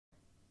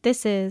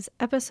This is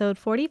episode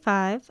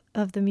 45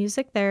 of the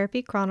Music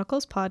Therapy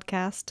Chronicles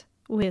podcast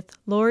with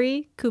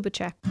Lorrie,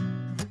 Kubicek.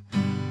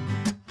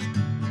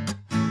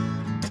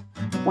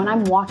 When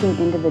I'm walking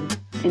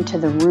into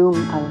the room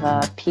of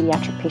a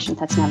pediatric patient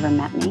that's never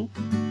met me,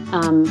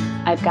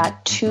 I've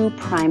got two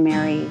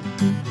primary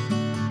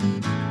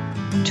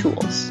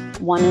tools.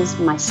 One is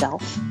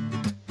myself,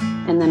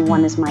 and then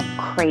one is my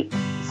crate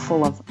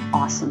full of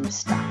awesome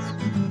stuff.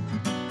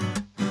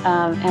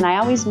 And I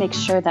always make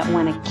sure that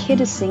when a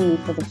kid is seeing me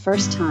for the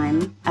first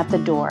time at the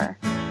door,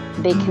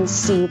 they can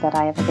see that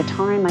I have a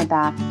guitar in my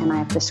back and I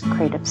have this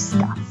crate of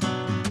stuff.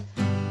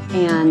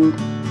 And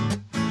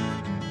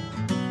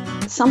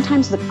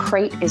sometimes the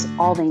crate is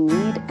all they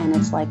need, and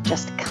it's like,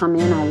 just come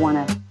in. I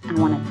want to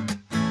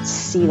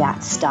see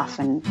that stuff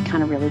and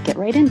kind of really get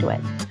right into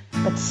it.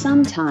 But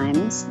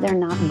sometimes they're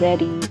not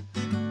ready.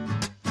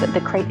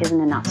 The crate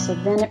isn't enough. So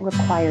then it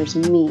requires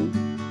me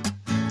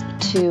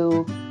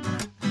to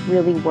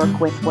really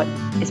work with what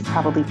is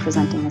probably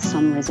presenting as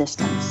some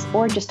resistance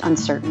or just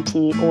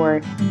uncertainty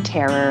or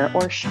terror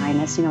or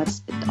shyness.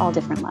 It's all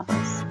different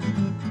levels.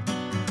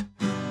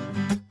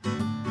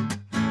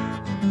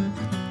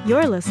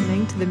 You're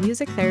listening to the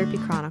Music Therapy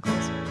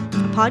Chronicles,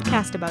 a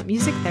podcast about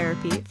music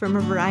therapy from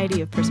a variety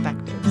of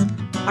perspectives.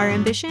 Our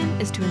ambition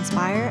is to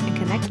inspire and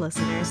connect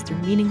listeners through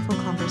meaningful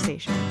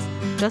conversations,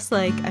 just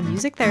like a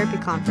music therapy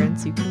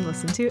conference you can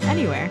listen to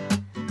anywhere.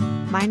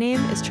 My name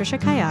is Trisha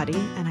Coyote,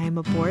 and I am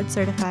a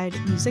board-certified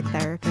music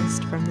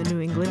therapist from the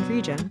New England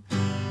region.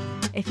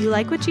 If you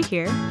like what you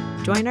hear,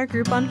 join our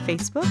group on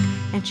Facebook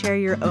and share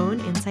your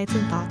own insights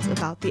and thoughts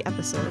about the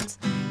episodes.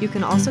 You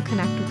can also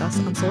connect with us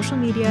on social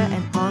media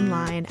and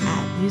online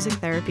at Music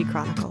Therapy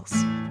Chronicles.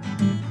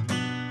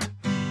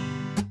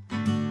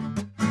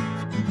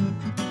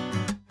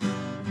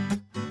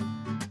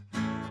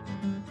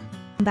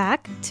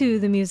 Back to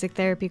the Music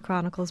Therapy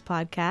Chronicles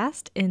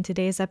podcast. In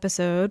today's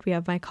episode, we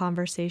have my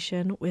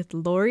conversation with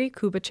Lorrie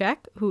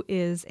Kubicek, who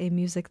is a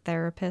music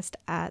therapist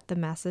at the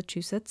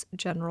Massachusetts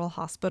General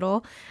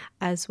Hospital,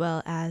 as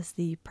well as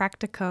the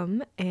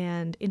practicum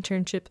and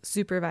internship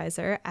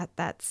supervisor at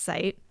that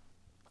site.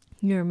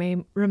 You may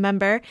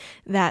remember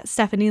that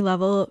Stephanie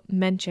Lovell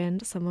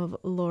mentioned some of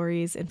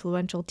Lorrie's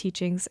influential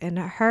teachings in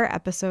her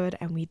episode,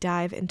 and we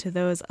dive into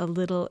those a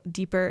little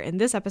deeper in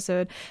this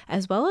episode,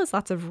 as well as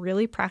lots of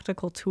really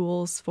practical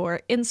tools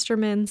for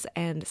instruments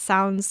and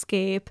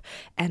soundscape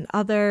and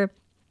other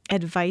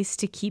advice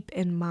to keep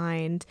in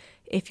mind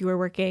if you are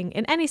working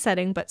in any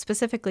setting, but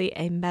specifically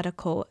a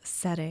medical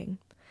setting.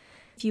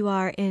 If you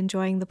are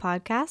enjoying the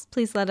podcast,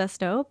 please let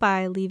us know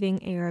by leaving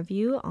a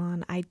review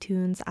on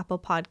iTunes, Apple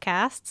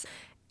Podcasts.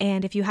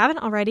 And if you haven't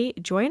already,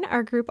 join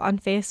our group on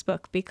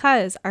Facebook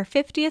because our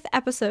 50th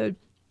episode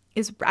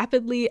is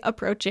rapidly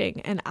approaching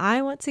and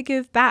I want to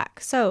give back.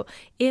 So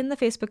in the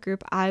Facebook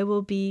group, I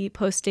will be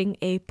posting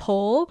a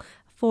poll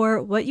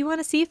for what you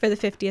want to see for the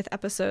 50th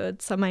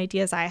episode. Some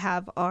ideas I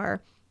have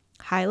are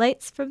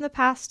highlights from the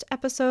past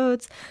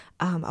episodes,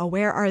 a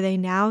Where Are They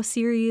Now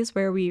series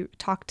where we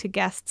talk to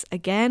guests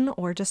again,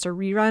 or just a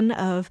rerun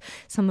of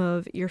some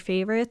of your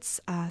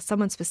favorites,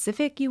 someone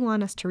specific you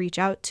want us to reach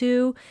out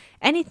to,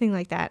 anything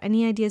like that.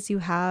 Any ideas you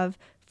have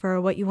for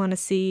what you want to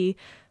see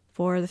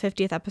for the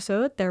 50th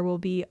episode, there will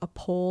be a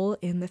poll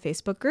in the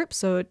Facebook group.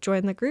 So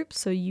join the group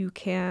so you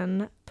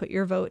can put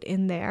your vote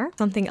in there.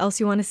 Something else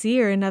you want to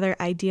see or another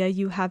idea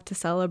you have to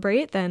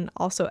celebrate, then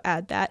also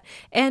add that.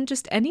 And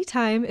just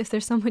anytime, if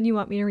there's someone you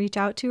want me to reach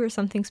out to or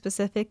something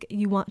specific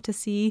you want to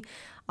see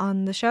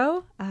on the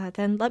show,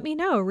 then let me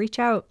know. Reach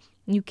out.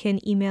 You can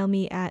email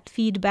me at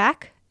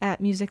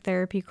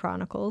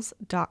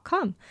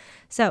feedback@musictherapychronicles.com.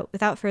 So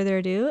without further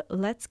ado,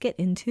 let's get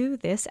into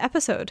this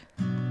episode.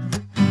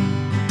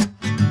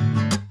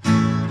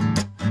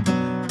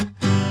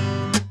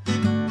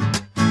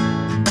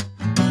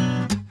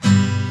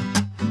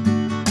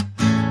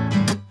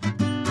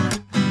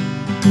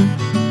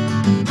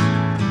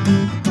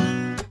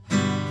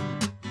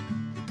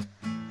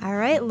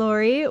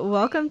 Lorrie,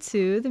 welcome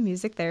to the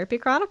Music Therapy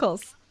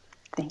Chronicles.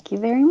 Thank you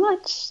very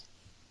much.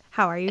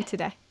 How are you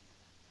today?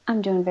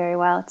 I'm doing very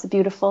well. It's a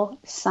beautiful,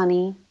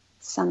 sunny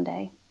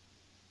Sunday.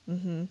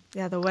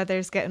 Yeah, the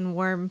weather's getting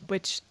warm,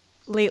 which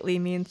lately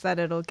means that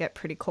it'll get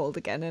pretty cold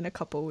again in a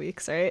couple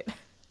weeks, right?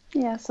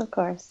 Yes, of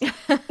course.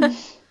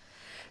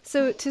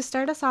 So to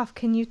start us off,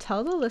 can you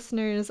tell the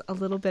listeners a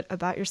little bit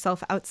about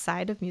yourself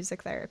outside of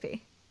music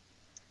therapy?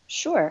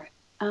 Sure.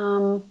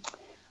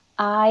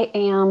 I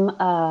am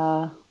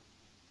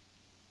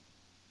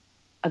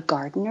a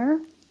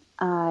gardener.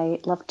 I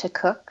love to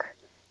cook,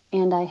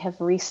 and I have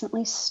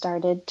recently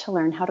started to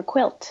learn how to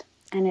quilt,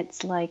 and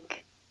it's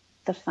like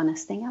the funnest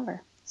thing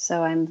ever.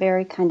 So I'm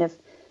very kind of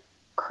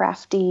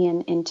crafty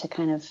and into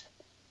kind of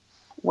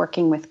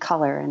working with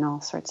color in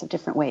all sorts of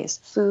different ways.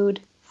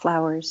 Food,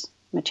 flowers,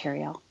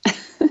 material.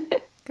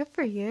 Good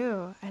for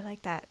you. I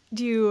like that.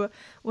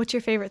 What's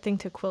your favorite thing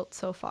to quilt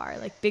so far?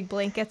 Like big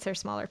blankets or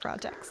smaller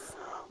projects?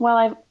 Well,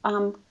 I've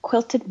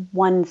quilted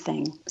one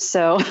thing.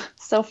 So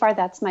far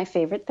that's my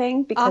favorite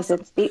thing because Awesome.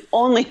 It's the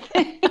only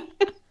thing.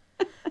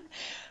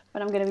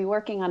 But I'm going to be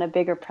working on a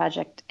bigger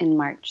project in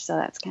March, so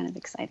that's kind of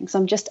exciting.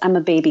 So I'm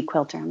a baby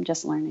quilter. I'm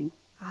just learning.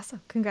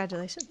 Awesome.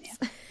 Congratulations.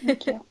 Yeah,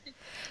 thank you.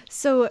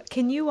 So,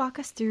 can you walk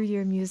us through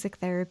your music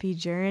therapy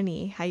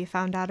journey? How you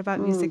found out about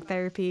music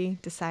therapy,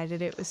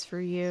 decided it was for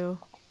you,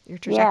 your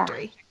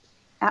trajectory?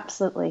 Yeah,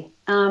 absolutely.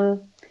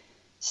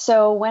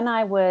 So when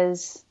I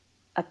was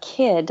a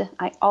kid,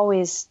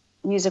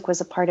 music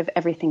was a part of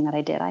everything that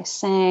I did. I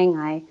sang,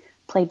 I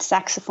played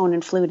saxophone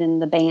and flute in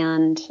the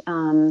band.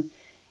 And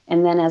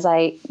then as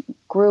I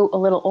grew a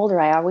little older,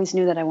 I always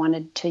knew that I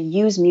wanted to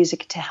use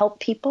music to help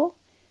people,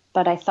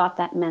 but I thought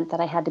that meant that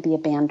I had to be a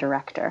band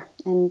director.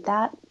 And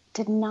that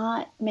did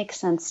not make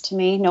sense to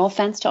me. No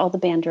offense to all the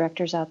band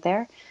directors out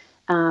there.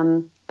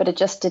 But it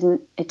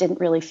didn't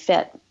really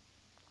fit.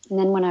 And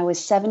then when I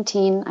was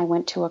 17, I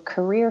went to a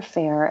career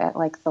fair at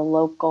like the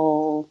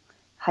local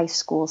high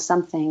school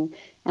something.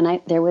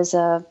 And there was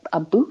a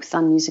booth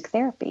on music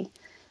therapy.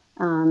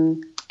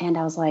 And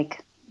I was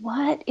like,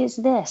 what is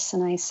this?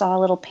 And I saw a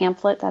little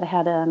pamphlet that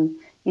had, a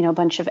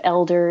bunch of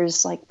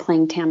elders like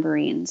playing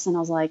tambourines. And I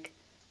was like,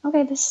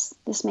 okay, this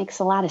makes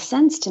a lot of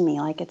sense to me.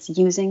 Like it's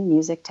using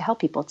music to help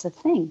people. It's a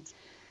thing.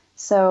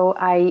 So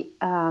I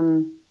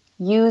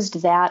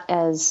used that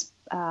as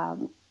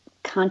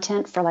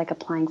content for like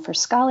applying for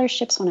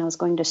scholarships when I was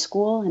going to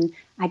school. And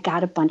I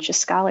got a bunch of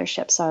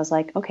scholarships. So I was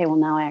like, okay, well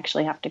now I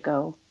actually have to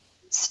go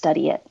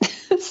study it.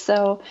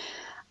 So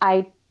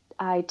I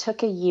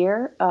took a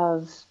year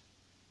of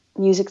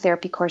music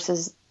therapy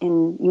courses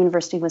in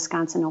University of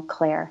Wisconsin, Eau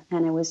Claire,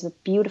 and it was a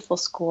beautiful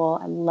school.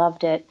 I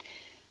loved it.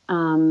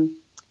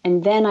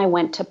 And then I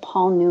went to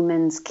Paul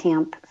Newman's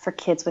camp for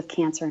kids with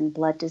cancer and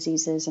blood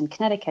diseases in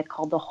Connecticut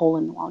called the Hole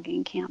in the Wall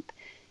Game Camp.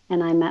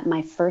 And I met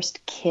my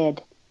first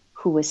kid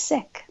who was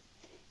sick.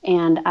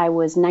 And I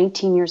was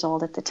 19 years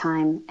old at the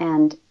time,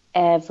 and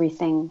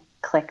everything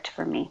clicked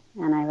for me.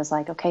 And I was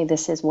like, okay,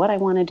 this is what I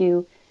want to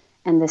do,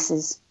 and this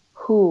is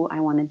who I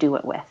want to do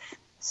it with.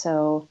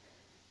 So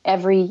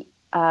every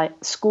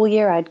school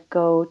year, I'd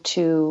go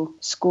to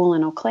school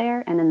in Eau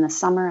Claire, and in the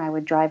summer, I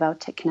would drive out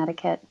to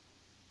Connecticut.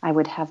 I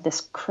would have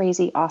this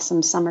crazy,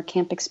 awesome summer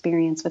camp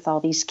experience with all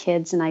these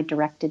kids, and I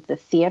directed the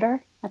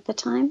theater at the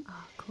time.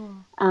 Oh, cool.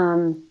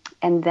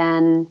 And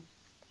then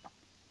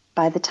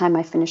by the time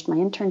I finished my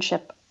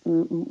internship,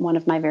 one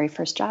of my very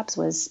first jobs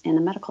was in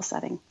a medical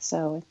setting.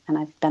 And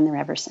I've been there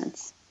ever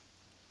since.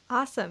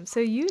 Awesome. So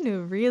you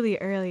knew really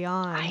early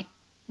on.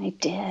 I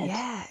did.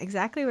 Yeah,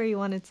 exactly where you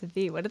wanted to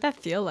be. What did that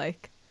feel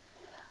like?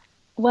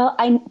 Well,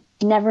 I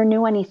never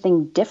knew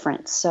anything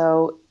different.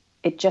 So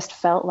it just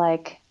felt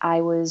like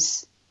I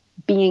was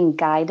being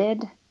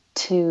guided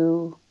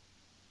to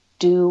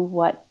do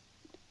what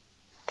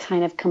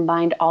kind of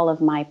combined all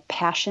of my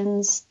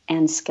passions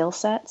and skill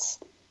sets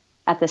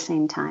at the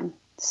same time.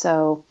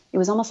 So it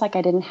was almost like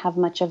I didn't have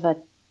much of a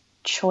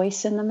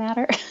choice in the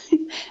matter.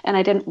 And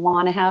I didn't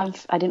want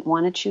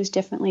to choose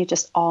differently. It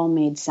just all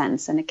made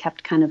sense. And it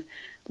kept kind of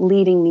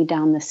leading me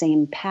down the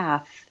same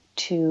path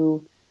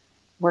to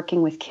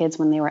working with kids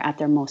when they were at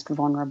their most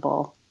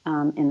vulnerable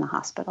in the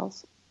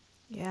hospitals.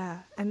 Yeah.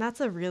 And that's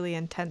a really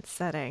intense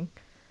setting.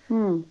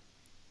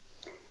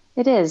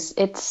 It is.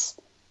 It's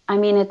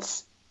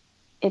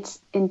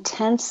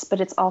intense,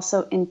 but it's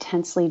also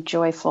intensely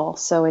joyful.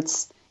 So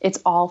it's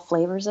all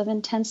flavors of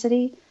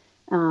intensity.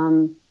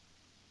 And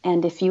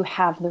if you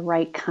have the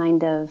right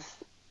kind of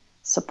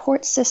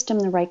support system,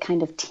 the right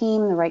kind of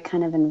team, the right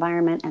kind of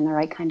environment, and the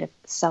right kind of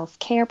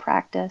self-care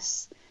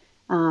practice,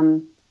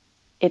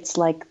 it's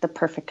like the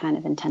perfect kind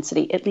of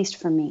intensity, at least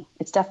for me.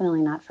 It's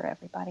definitely not for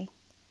everybody.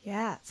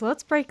 Yeah. So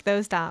let's break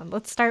those down.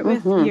 Let's start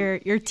with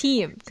your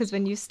team, because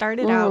when you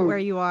started out where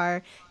you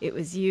are, it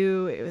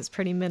was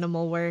pretty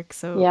minimal work.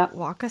 So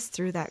walk us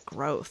through that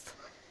growth.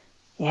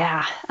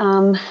 Yeah.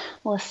 Well,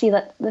 let's see,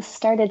 this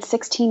started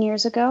 16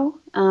 years ago.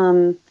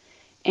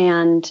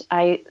 And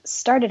I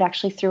started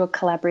actually through a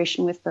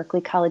collaboration with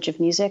Berklee College of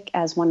Music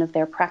as one of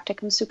their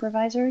practicum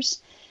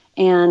supervisors.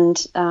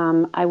 And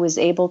I was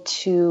able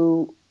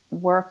to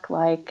work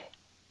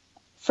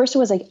first it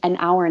was like an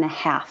hour and a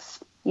half,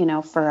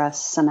 for a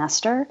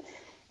semester.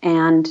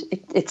 And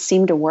it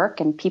seemed to work,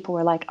 and people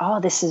were like,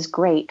 oh, this is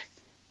great.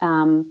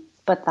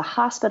 But the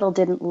hospital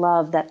didn't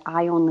love that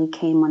I only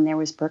came when there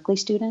was Berklee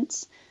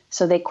students.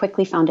 So they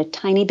quickly found a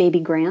tiny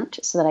baby grant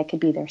so that I could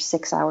be there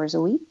 6 hours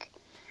a week.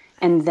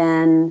 And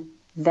then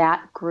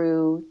that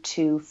grew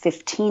to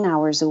 15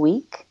 hours a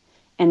week.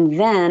 And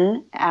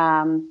then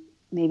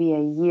maybe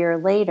a year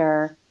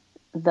later,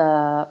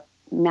 the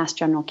Mass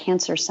General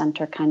Cancer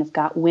Center kind of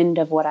got wind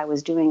of what I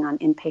was doing on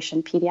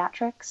inpatient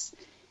pediatrics.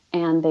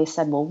 And they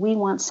said, well, we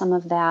want some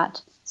of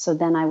that. So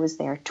then I was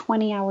there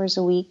 20 hours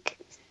a week.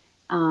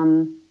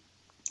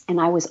 And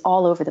I was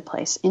all over the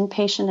place,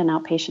 inpatient and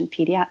outpatient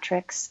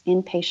pediatrics,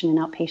 inpatient and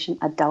outpatient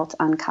adult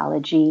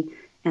oncology,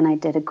 and I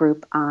did a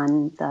group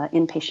on the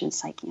inpatient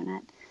psych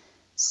unit.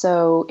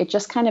 So it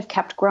just kind of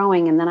kept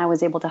growing, and then I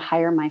was able to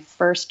hire my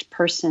first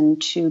person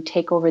to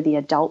take over the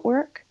adult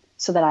work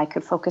so that I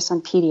could focus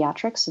on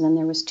pediatrics, and then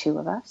there was 2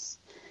 of us.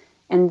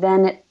 And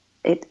then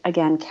it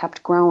again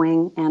kept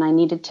growing, and I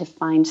needed to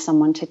find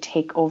someone to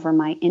take over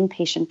my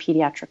inpatient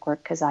pediatric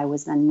work because I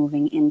was then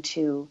moving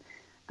into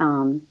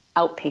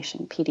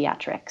outpatient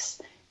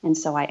pediatrics. And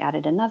so I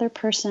added another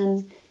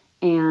person,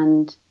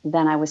 and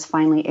then I was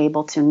finally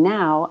able to,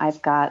 now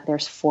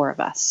there's 4 of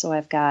us. So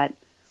I've got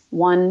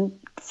one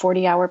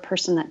 40-hour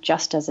person that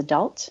just does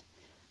adult.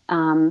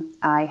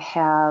 I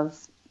have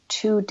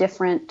 2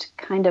 different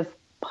kind of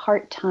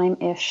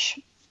part-time-ish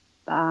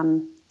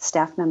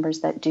staff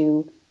members that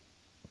do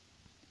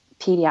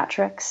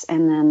pediatrics,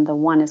 and then the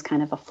one is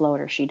kind of a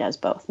floater. She does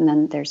both. And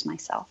then there's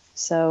myself.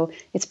 So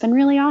it's been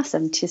really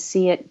awesome to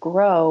see it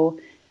grow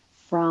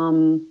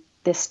from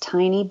this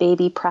tiny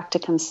baby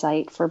practicum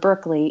site for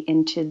Berkeley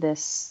into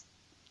this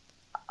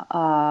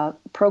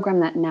program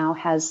that now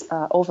has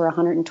over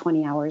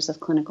 120 hours of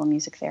clinical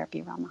music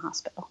therapy around the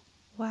hospital.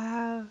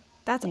 Wow.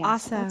 That's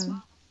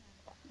awesome.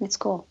 It's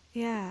cool.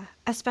 Yeah.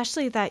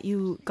 Especially that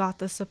you got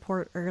the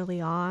support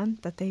early on,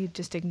 that they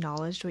just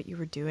acknowledged what you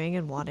were doing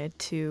and wanted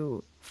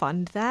to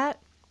fund that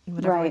in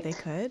whatever way they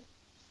could.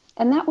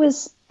 And that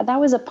was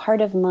a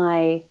part of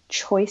my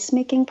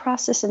choice-making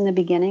process in the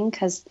beginning,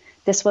 because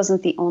this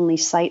wasn't the only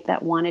site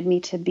that wanted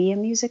me to be a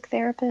music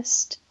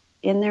therapist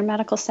in their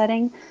medical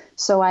setting.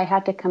 So I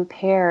had to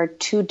compare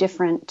 2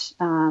 different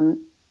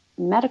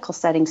medical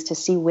settings to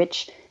see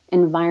which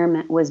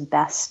environment was the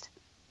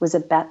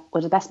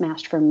best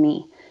match for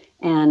me.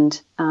 And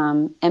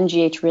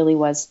MGH really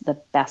was the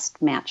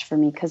best match for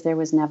me, because there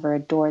was never a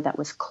door that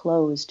was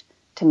closed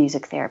to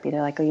music therapy.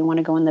 They're like, oh, you want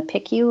to go in the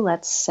PICU?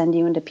 Let's send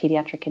you into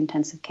pediatric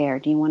intensive care.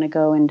 Do you want to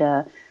go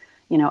into,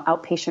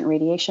 outpatient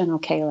radiation?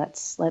 Okay,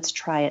 let's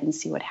try it and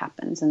see what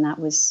happens. And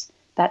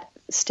that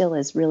still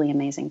is really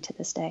amazing to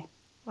this day.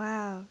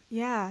 Wow.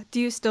 Yeah. Do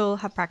you still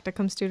have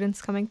practicum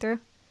students coming through?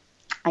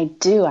 I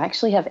do. I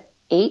actually have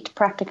 8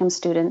 practicum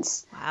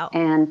students. Wow.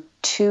 And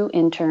 2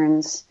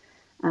 interns.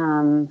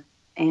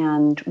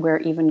 And we're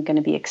even going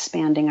to be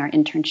expanding our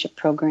internship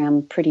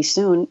program pretty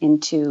soon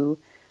into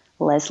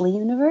Leslie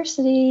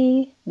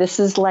University. This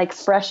is like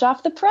fresh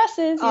off the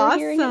presses. You're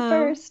hearing it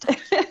first.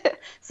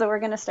 So we're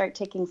going to start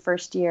taking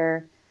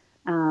first-year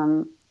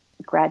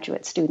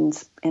graduate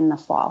students in the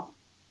fall.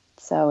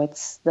 So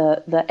it's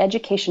the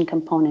education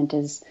component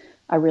is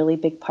a really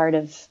big part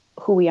of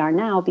who we are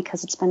now,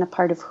 because it's been a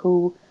part of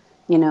who,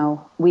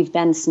 we've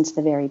been since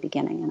the very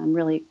beginning. And I'm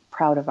really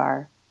proud of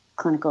our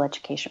clinical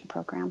education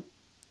program.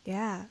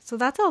 Yeah. So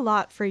that's a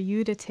lot for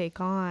you to take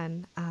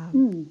on.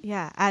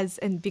 Yeah.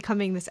 And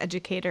becoming this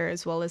educator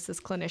as well as this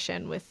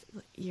clinician with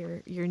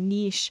your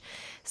niche.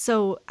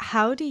 So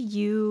how did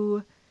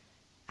you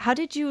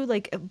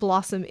like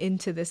blossom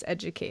into this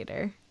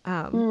educator?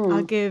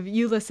 I'll give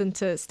you listen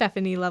to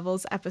Stephanie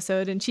Level's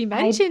episode, and she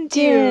mentioned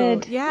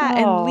you. Yeah.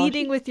 And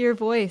leading with your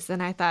voice.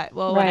 And I thought,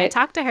 well, when I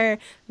talk to her,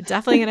 we're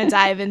definitely going to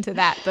dive into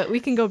that, but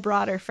we can go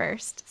broader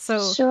first.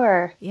 So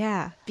sure.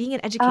 Yeah. Being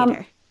an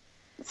educator.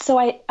 So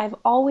I've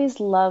always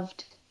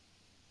loved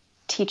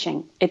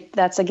teaching.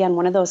 That's, again,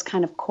 one of those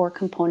kind of core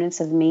components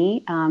of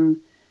me.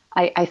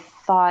 I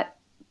thought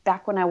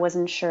back when I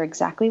wasn't sure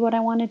exactly what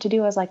I wanted to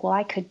do, I was like, well,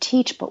 I could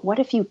teach, but what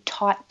if you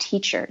taught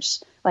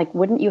teachers? Like,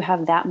 wouldn't you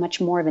have that much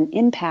more of an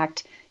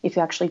impact if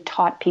you actually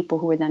taught people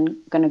who were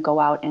then going to go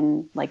out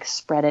and like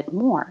spread it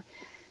more?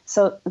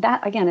 So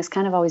that, again, has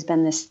kind of always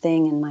been this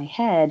thing in my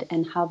head,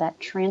 and how that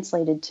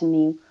translated to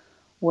me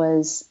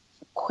was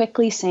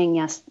quickly saying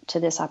yes to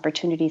this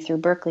opportunity through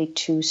Berkeley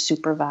to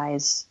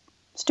supervise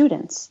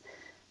students.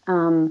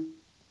 And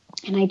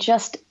I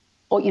just,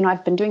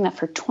 I've been doing that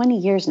for 20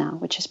 years now,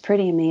 which is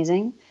pretty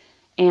amazing.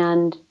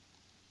 And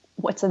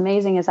what's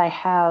amazing is I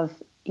have,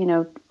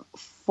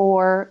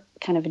 4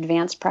 kind of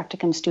advanced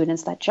practicum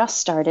students that just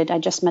started. I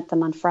just met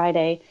them on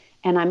Friday,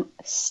 and I'm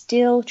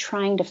still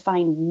trying to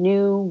find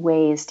new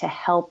ways to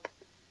help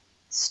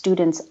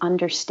students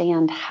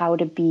understand how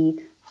to be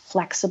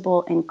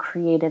flexible and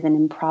creative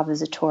and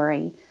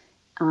improvisatory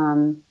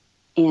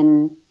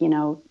in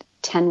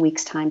 10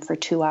 weeks time for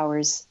 2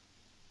 hours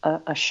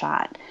a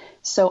shot.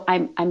 So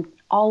I'm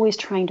always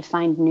trying to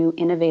find new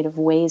innovative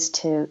ways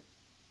to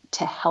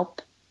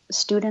help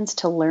students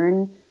to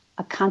learn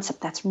a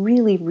concept that's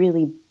really,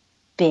 really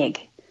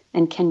big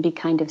and can be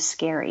kind of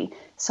scary.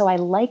 So I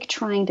like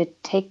trying to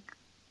take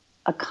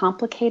a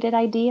complicated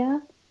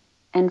idea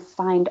and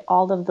find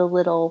all of the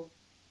little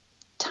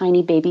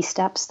tiny baby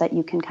steps that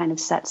you can kind of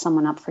set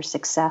someone up for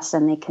success,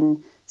 and they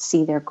can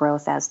see their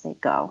growth as they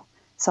go.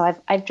 So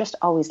I've just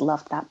always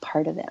loved that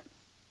part of it.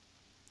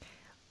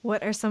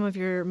 What are some of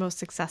your most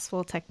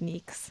successful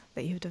techniques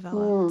that you've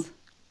developed?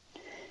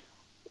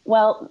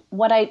 Well,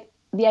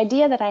 the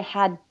idea that I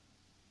had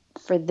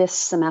for this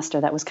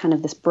semester, that was kind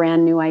of this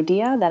brand new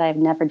idea that I've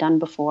never done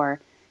before.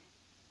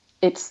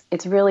 It's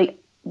really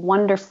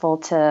wonderful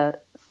to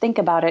think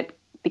about it,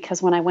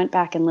 because when I went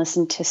back and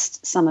listened to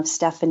some of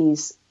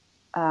Stephanie's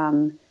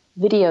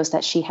videos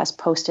that she has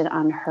posted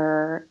on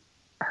her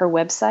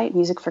website,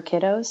 Music for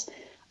Kiddos,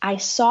 I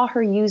saw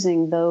her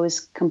using those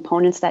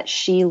components that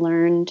she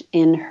learned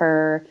in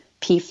her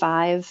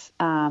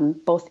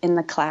P5, both in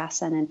the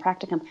class and in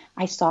practicum,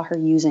 I saw her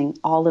using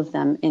all of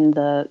them in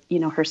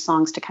her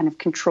songs to kind of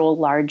control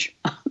large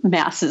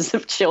masses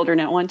of children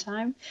at one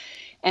time.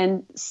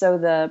 And so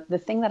the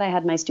thing that I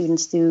had my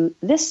students do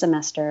this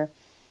semester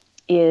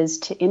is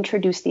to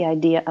introduce the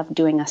idea of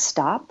doing a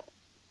stop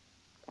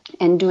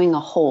and doing a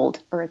hold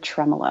or a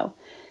tremolo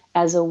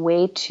as a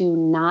way to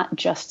not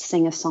just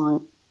sing a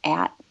song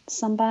at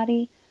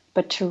somebody,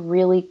 but to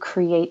really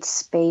create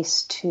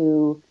space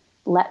to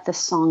let the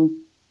song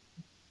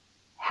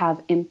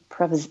have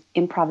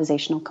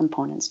improvisational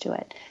components to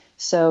it.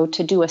 So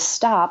to do a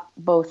stop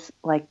both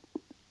like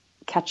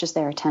catches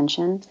their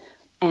attention,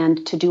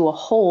 and to do a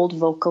hold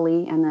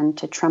vocally and then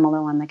to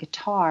tremolo on the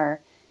guitar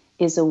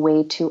is a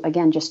way to,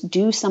 again, just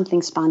do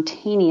something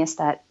spontaneous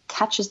that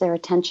catches their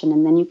attention,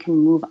 and then you can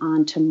move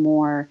on to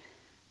more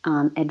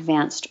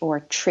advanced or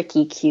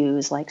tricky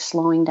cues like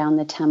slowing down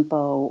the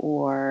tempo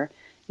or,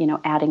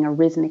 adding a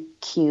rhythmic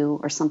cue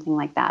or something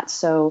like that.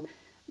 So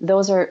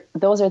those are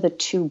the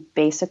two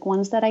basic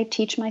ones that I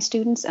teach my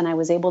students, and I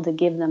was able to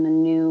give them a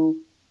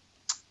new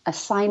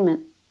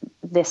assignment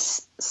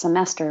this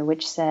semester,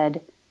 which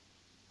said,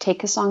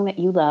 take a song that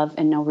you love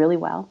and know really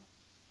well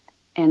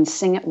and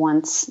sing it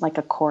once like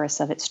a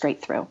chorus of it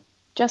straight through,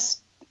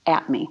 just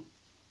at me.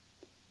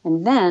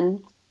 And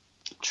then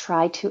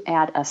try to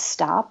add a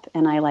stop,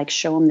 and I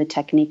show them the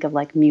technique of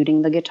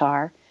muting the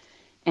guitar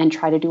and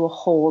try to do a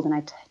hold, and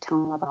I tell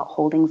them about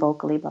holding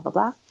vocally, blah, blah,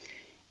 blah.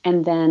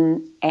 And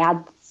then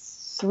add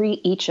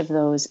 3 each of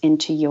those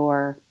into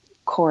your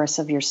chorus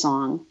of your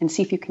song and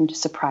see if you can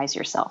just surprise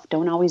yourself.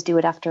 Don't always do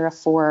it after a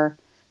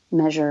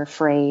 4-measure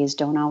phrase.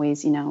 Don't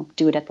always,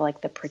 do it at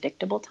the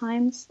predictable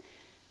times.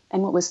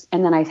 And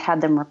then I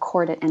had them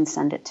record it and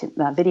send it to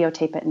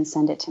videotape it and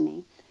send it to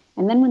me.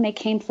 And then when they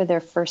came for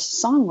their first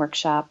song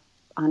workshop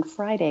on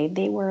Friday,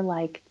 they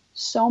were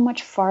so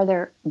much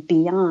farther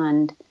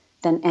beyond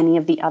than any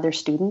of the other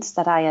students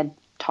that I had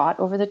taught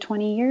over the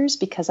 20 years,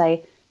 because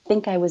I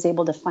think I was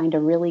able to find a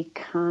really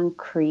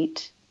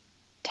concrete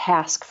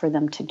task for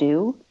them to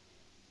do.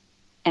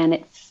 And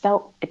it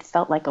felt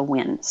like a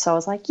win. So I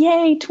was like,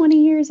 yay,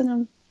 20 years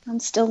and I'm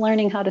still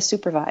learning how to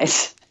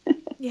supervise.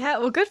 Yeah,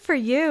 well, good for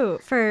you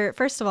for,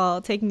 first of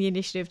all, taking the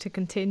initiative to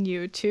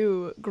continue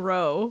to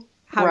grow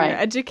how you're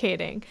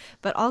educating.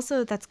 But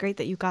also that's great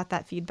that you got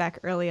that feedback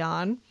early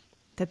on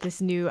that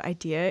this new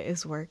idea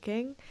is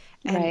working.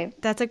 And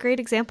that's a great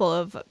example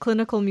of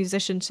clinical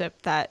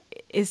musicianship that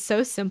is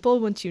so simple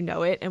once you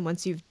know it and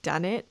once you've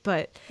done it.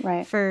 But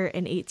for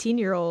an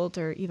 18-year-old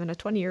or even a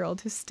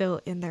 20-year-old who's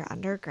still in their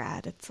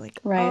undergrad, it's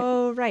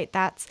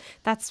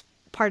that's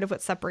part of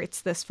what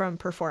separates this from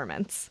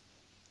performance.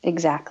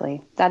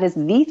 Exactly. That is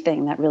the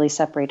thing that really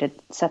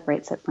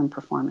separates it from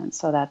performance.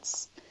 So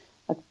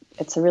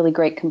it's a really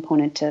great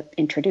component to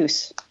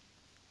introduce.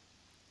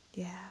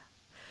 Yeah.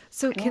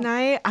 So can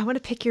I want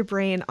to pick your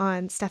brain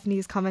on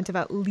Stephanie's comment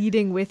about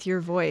leading with your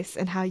voice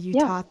and how you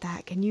taught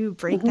that. Can you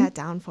break that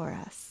down for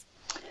us?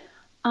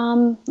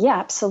 Yeah,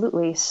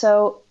 absolutely.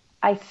 So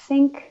I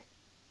think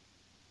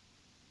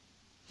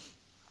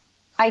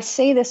I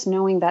say this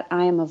knowing that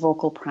I am a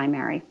vocal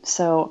primary.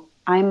 So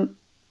I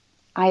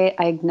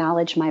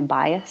acknowledge my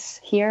bias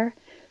here,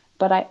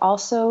 but I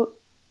also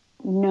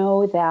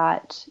know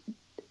that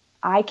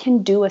I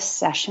can do a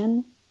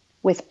session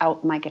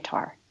without my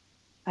guitar.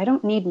 I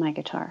don't need my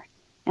guitar.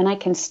 And I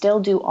can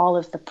still do all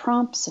of the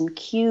prompts and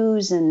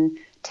cues and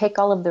take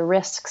all of the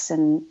risks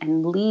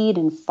and lead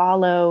and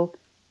follow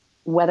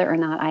whether or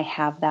not I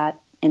have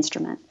that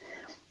instrument.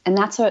 And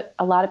that's what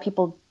a lot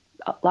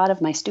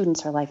of my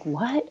students are like,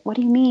 what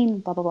do you mean?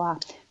 Blah, blah, blah.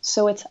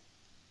 So I think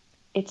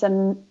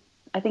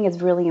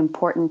it's really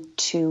important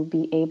to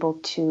be able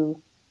to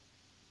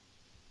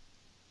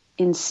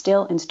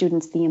instill in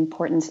students the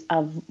importance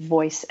of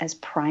voice as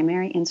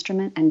primary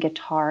instrument and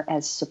guitar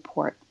as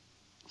support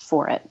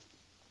for it.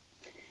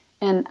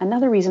 And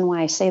another reason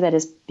why I say that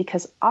is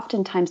because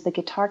oftentimes the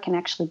guitar can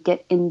actually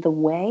get in the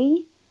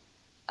way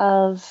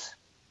of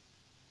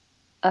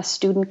a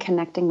student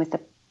connecting with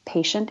the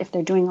patient if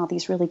they're doing all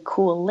these really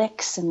cool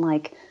licks and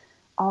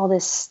all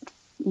this,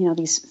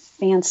 these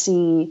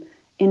fancy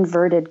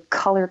inverted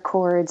color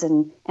chords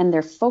and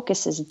their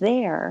focus is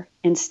there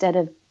instead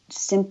of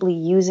simply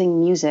using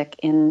music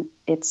in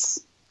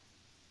its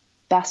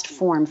best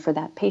form for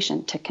that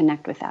patient to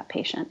connect with that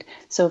patient.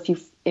 So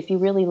if you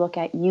really look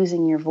at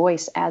using your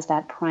voice as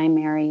that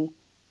primary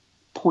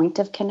point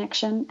of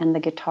connection and the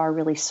guitar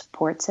really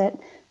supports it,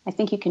 I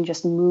think you can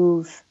just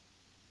move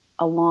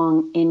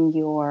along in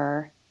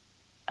your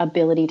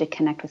ability to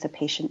connect with a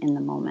patient in the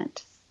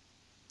moment.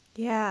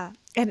 Yeah.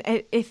 And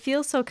it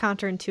feels so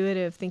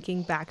counterintuitive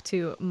thinking back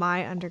to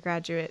my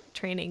undergraduate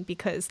training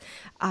because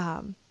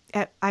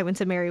I went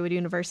to Marywood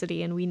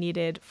University and we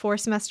needed 4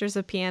 semesters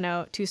of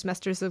piano, 2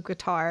 semesters of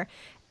guitar,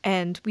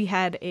 and we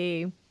had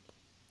it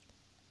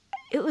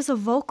was a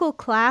vocal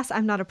class.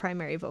 I'm not a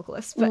primary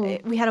vocalist,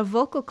 but we had a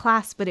vocal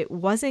class, but it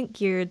wasn't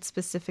geared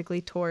specifically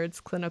towards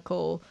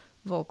clinical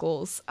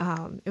vocals.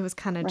 It was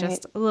kind of Right.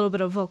 just a little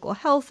bit of vocal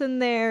health in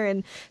there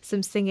and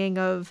some singing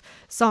of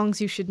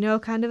songs you should know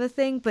kind of a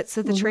thing. But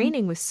so the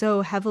training was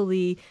so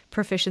heavily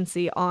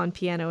proficiency on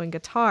piano and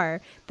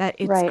guitar that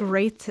it's Right.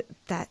 great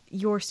that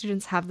your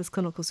students have this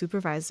clinical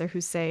supervisor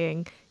who's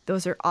saying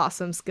those are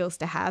awesome skills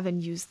to have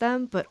and use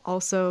them, but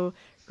also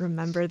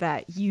remember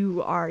that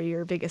you are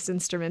your biggest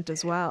instrument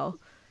as well.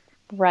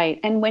 Right.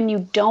 And when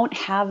you don't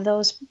have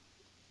those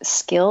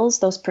skills,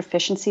 those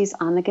proficiencies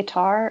on the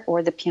guitar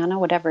or the piano,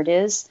 whatever it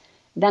is,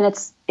 then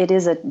it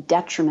is a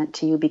detriment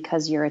to you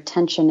because your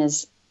attention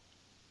is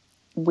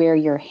where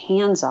your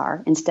hands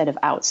are instead of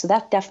out. So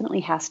that definitely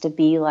has to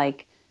be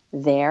like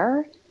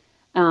there.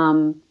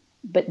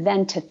 But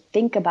then to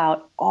think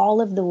about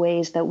all of the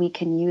ways that we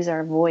can use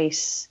our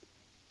voice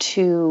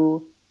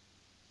to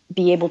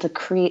be able to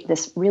create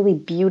this really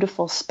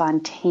beautiful,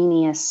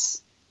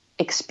 spontaneous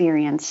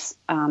experience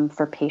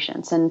for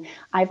patients. And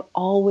I've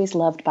always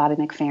loved Bobby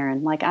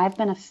McFerrin. Like, I've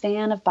been a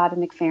fan of Bobby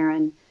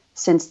McFerrin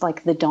since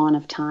like the dawn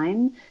of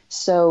time.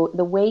 So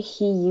the way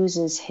he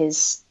uses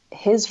his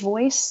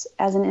voice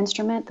as an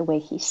instrument, the way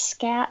he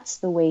scats,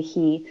 the way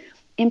he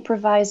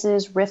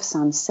improvises, riffs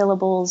on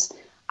syllables,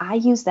 I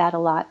use that a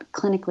lot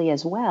clinically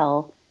as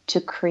well to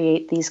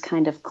create these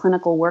kind of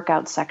clinical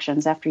workout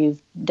sections. After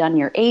you've done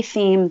your A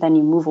theme, then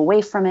you move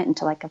away from it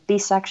into like a B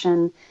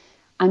section.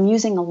 I'm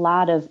using a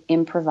lot of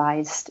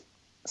improvised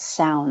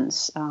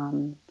sounds.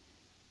 And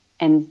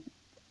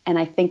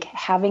I think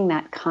having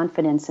that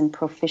confidence and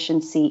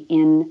proficiency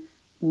in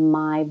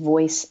my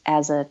voice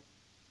as an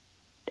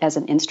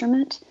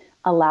instrument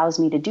allows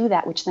me to do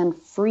that, which then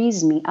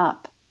frees me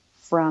up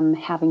from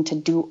having to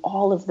do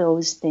all of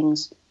those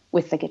things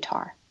with the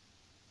guitar.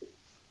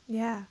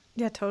 Yeah,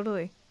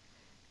 totally.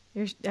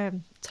 You're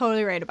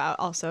totally right about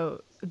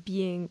also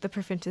being the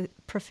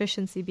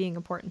proficiency being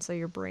important so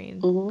your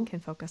brain can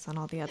focus on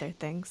all the other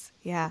things.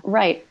 Yeah.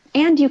 Right.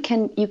 And you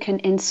can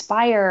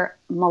inspire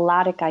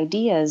melodic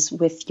ideas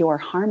with your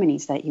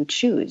harmonies that you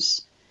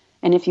choose.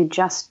 And if you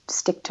just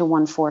stick to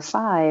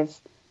 1-4-5,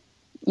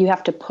 you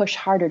have to push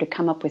harder to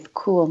come up with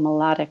cool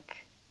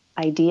melodic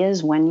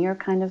ideas when you're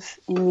kind of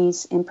in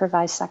these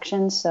improvised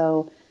sections.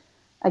 So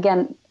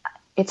again,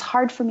 it's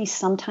hard for me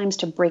sometimes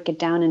to break it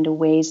down into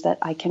ways that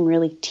I can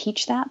really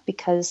teach that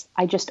because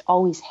I just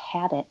always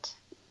had it.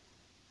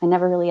 I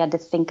never really had to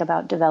think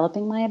about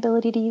developing my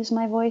ability to use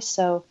my voice.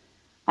 So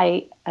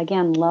I,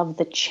 again, love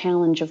the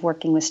challenge of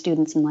working with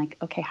students and like,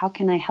 okay, how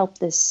can I help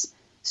this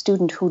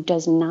student who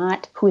is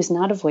not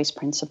a voice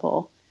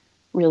principal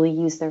really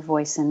use their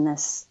voice in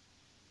this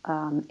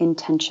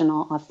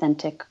intentional,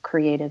 authentic,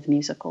 creative,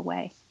 musical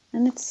way?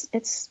 And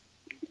it's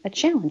a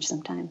challenge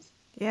sometimes.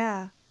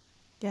 Yeah.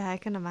 Yeah, I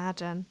can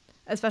imagine.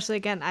 Especially,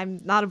 again,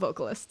 I'm not a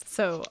vocalist,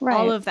 so Right.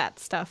 all of that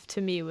stuff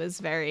to me was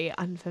very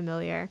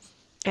unfamiliar.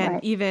 And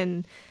Right.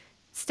 even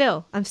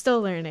still, I'm still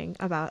learning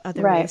about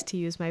other Right. ways to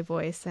use my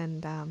voice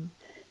and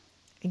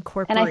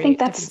incorporate And I think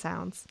different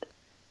sounds.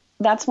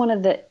 that's one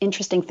of the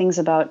interesting things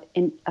about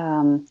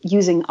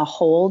using a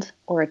hold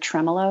or a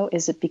tremolo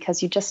is it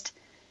because you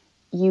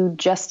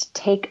just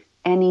take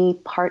any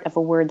part of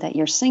a word that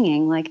you're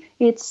singing, like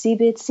itsy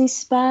bitsy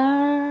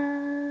spider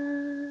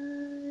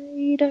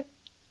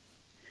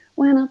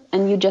went up,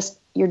 and you're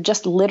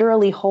just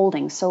literally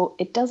holding. So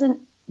it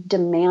doesn't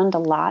demand a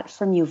lot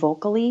from you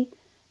vocally,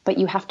 but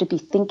you have to be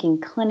thinking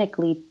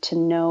clinically to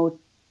know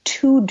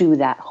to do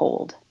that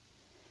hold.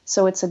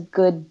 So it's a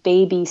good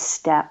baby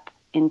step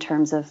in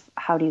terms of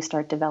how do you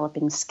start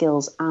developing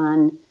skills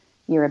on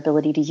your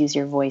ability to use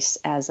your voice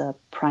as a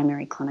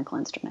primary clinical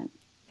instrument.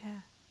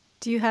 Yeah.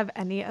 Do you have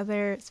any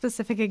other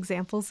specific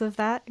examples of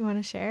that you want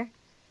to share?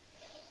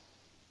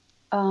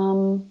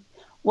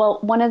 Well,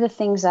 one of the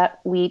things that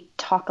we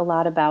talk a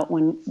lot about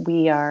when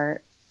we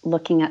are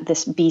looking at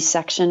this B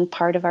section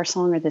part of our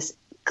song or this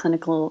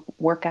clinical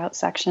workout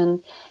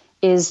section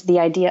is the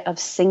idea of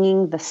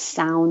singing the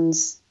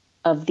sounds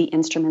of the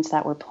instruments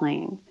that we're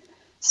playing.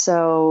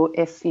 So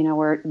if,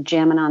 we're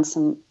jamming on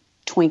some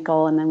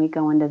Twinkle and then we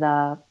go into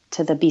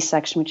the B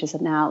section, which is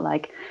now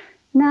like,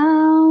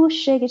 now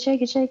shake it,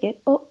 shake it, shake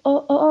it. Oh,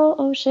 oh, oh, oh,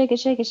 oh, shake it,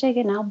 shake it, shake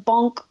it. Now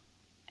bonk.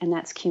 And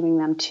that's cueing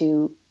them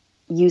to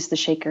use the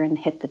shaker and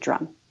hit the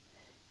drum.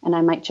 And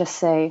I might just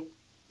say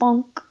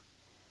bonk.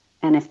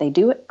 And if they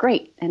do it,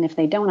 great. And if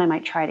they don't, I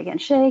might try it again.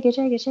 Shake it,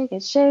 shake it, shake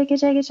it, shake it,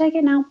 shake it, shake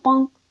it. Now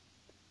bonk,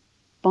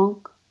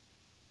 bonk.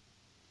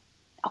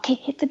 Okay,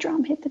 hit the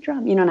drum, hit the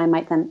drum. And I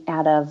might then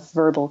add a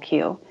verbal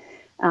cue.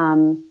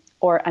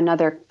 Or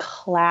another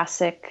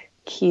classic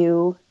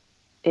cue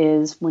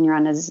is when you're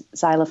on a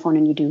xylophone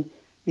and you do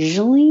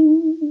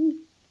zhling,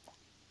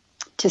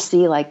 to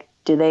see like,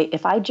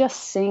 if I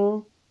just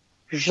sing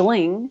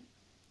zhling,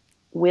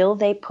 will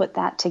they put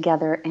that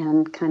together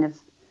and kind of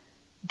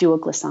do a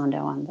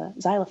glissando on the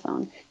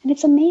xylophone? And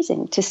it's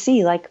amazing to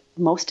see, like,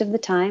 most of the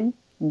time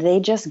they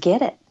just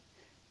get it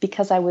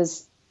because I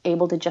was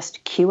able to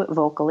just cue it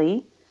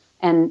vocally.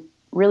 And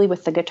really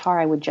with the guitar,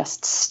 I would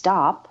just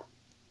stop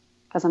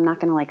because I'm not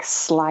going to like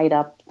slide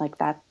up like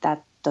that.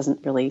 That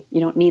doesn't really,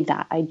 you don't need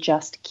that. I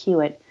just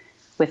cue it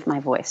with my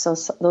voice. So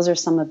those are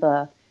some of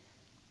the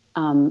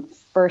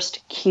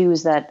first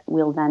cues that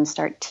we'll then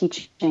start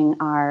teaching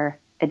our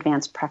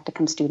advanced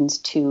practicum students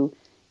to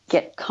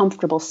get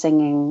comfortable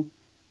singing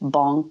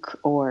bonk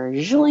or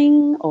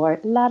zhling or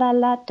la la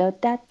la da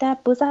da da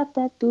bu da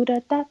da bu da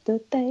da da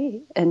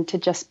da, and to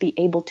just be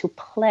able to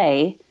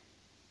play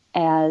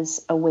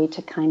as a way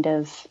to kind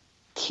of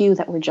cue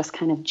that we're just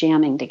kind of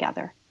jamming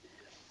together.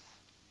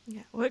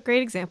 Yeah, what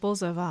great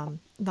examples of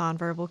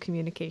nonverbal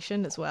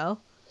communication as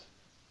well.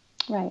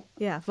 Right.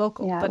 Yeah,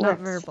 vocal, but not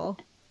verbal.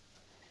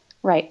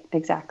 Right,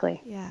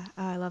 exactly. Yeah,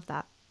 I love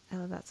that. I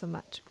love that so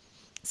much.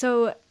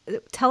 So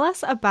tell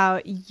us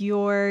about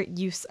your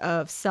use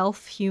of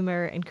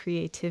self-humor and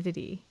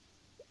creativity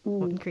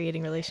when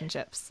creating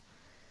relationships.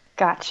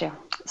 Gotcha.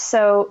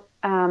 So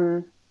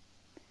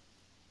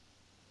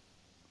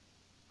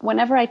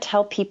whenever I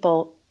tell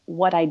people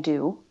what I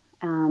do,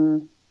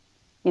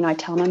 I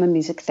tell them I'm a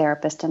music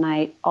therapist, and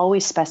I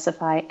always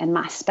specify, and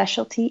my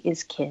specialty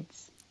is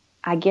kids.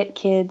 I get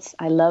kids.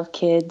 I love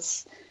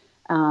kids.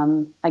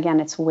 Again,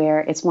 it's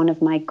one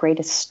of my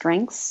greatest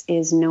strengths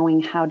is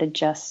knowing how to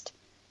just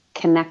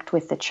connect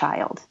with the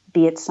child,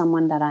 be it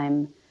someone that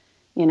I'm,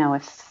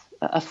 if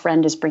a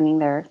friend is bringing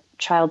their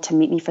child to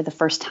meet me for the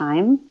first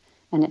time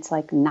and it's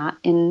like not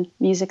in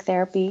music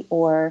therapy,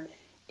 or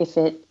if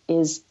it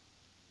is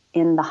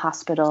in the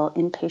hospital,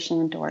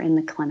 inpatient, or in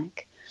the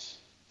clinic.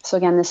 So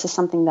again, this is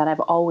something that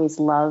I've always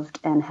loved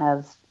and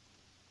have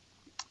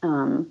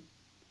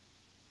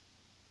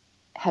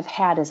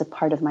had as a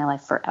part of my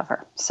life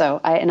forever. So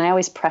I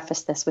always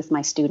preface this with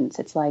my students.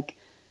 It's like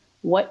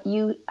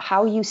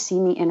how you see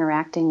me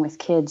interacting with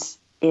kids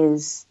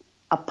is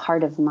a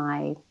part of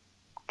my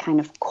kind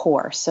of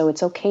core. So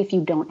it's okay if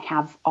you don't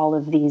have all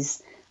of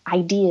these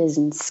ideas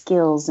and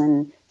skills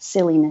and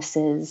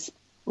sillinesses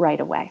right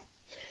away.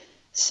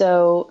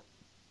 So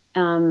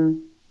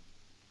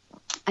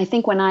I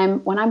think when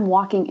I'm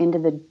walking into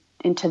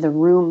the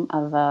room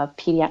of a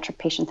pediatric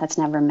patient that's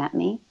never met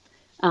me,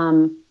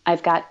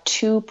 I've got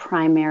two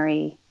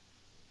primary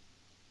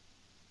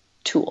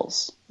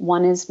tools.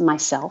 One is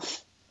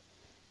myself,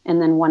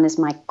 and then one is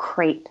my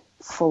crate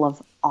full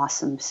of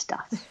awesome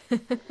stuff.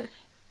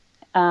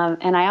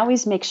 And I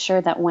always make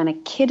sure that when a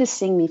kid is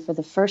seeing me for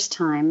the first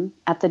time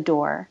at the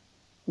door,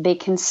 they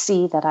can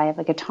see that I have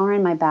a guitar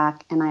in my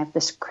back and I have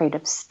this crate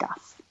of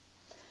stuff.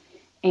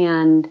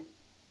 And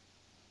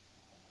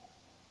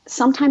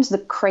sometimes the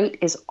crate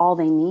is all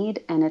they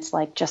need, and it's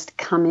like, just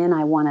come in.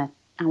 I want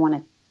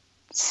to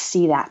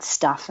see that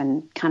stuff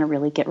and kind of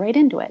really get right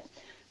into it.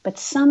 But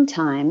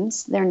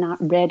sometimes they're not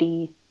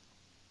ready.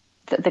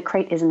 The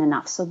crate isn't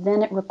enough. So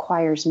then it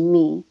requires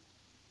me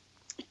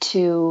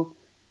to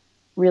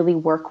really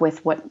work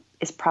with what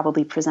is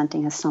probably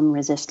presenting as some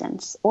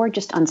resistance or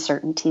just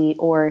uncertainty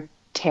or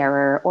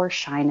terror or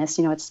shyness.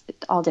 It's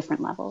all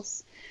different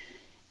levels.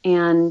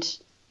 And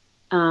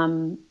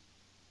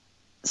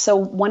so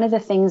one of the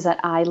things that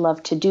I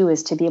love to do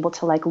is to be able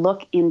to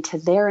look into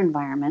their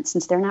environment.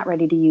 Since they're not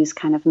ready to use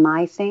kind of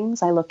my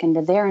things, I look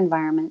into their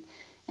environment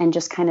and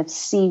just kind of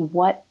see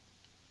what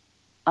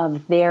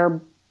of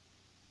their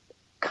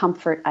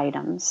comfort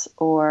items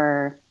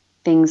or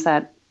things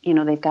that,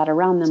 they've got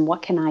around them,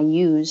 what can I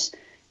use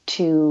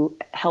to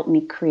help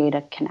me create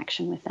a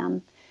connection with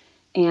them?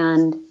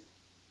 And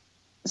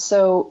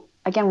so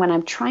again, when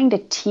I'm trying to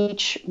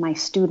teach my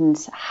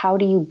students, how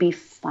do you be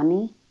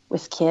funny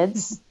with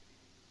kids?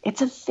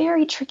 It's a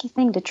very tricky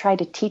thing to try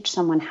to teach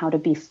someone how to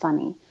be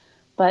funny,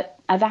 but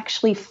I've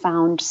actually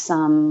found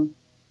some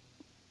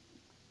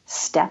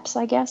steps,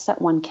 I guess,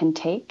 that one can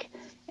take.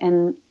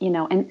 And,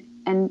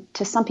 and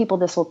to some people,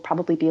 this will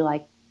probably be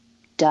like,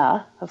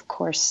 duh, of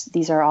course,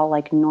 these are all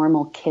like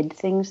normal kid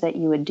things that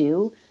you would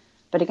do.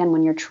 But again,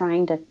 when you're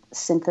trying to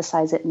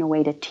synthesize it in a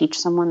way to teach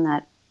someone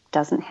that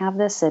doesn't have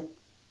this, it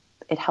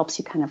helps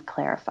you kind of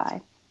clarify.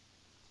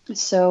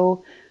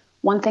 So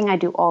one thing I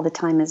do all the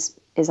time is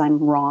I'm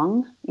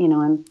wrong.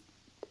 I'm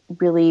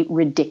really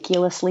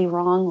ridiculously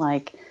wrong.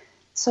 Like,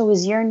 so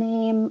is your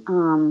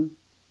name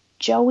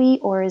Joey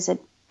or is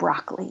it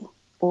broccoli?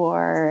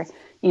 Or,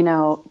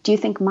 do you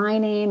think my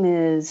name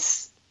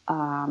is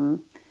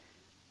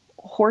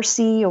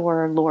Horsey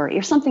or Lorrie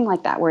or something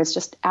like that, where it's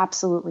just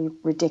absolutely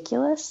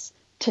ridiculous,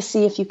 to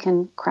see if you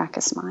can crack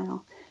a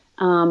smile.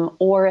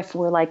 Or if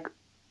we're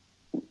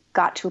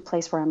got to a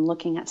place where I'm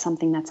looking at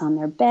something that's on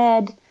their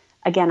bed,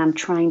 again, I'm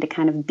trying to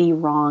kind of be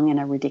wrong in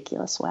a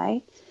ridiculous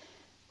way.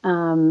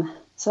 So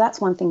that's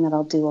one thing that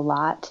I'll do a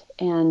lot.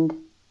 And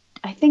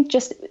I think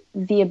just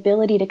the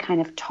ability to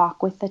kind of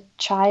talk with the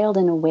child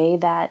in a way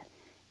that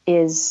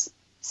is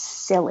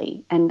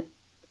silly and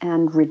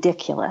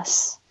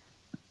ridiculous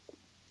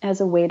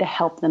as a way to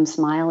help them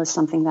smile is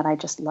something that I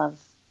just love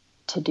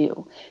to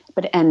do.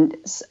 And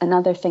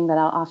another thing that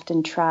I'll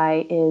often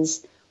try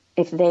is,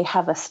 if they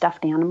have a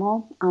stuffed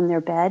animal on their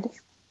bed,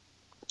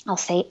 I'll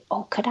say,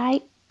 oh, could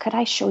I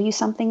show you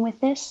something with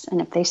this?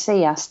 And if they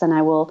say yes, then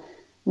I will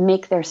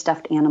make their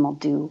stuffed animal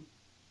do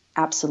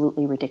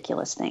absolutely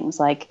ridiculous things.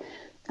 Like,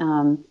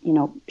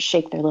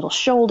 shake their little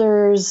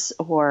shoulders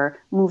or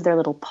move their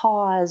little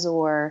paws,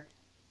 or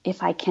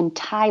if I can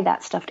tie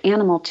that stuffed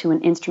animal to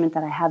an instrument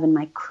that I have in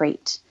my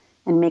crate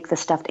and make the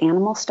stuffed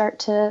animal start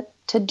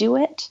to do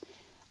it,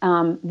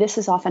 this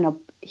is often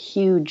a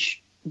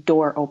huge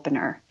door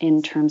opener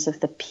in terms of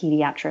the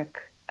pediatric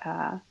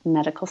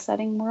medical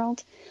setting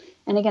world.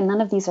 And again,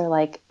 none of these are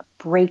like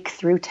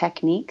breakthrough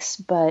techniques,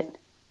 but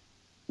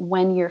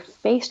when you're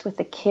faced with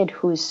a kid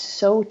who's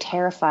so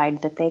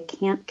terrified that they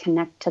can't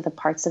connect to the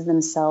parts of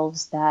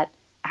themselves that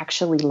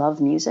actually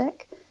love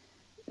music,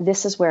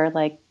 this is where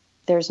like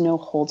there's no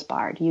holds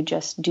barred. You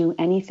just do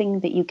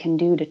anything that you can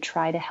do to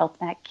try to help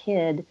that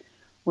kid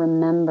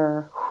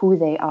remember who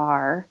they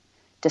are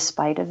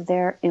despite of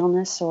their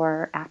illness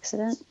or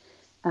accident.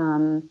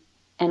 And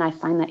I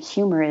find that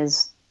humor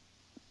is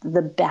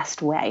the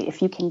best way.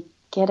 If you can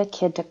get a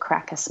kid to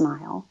crack a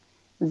smile,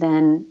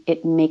 then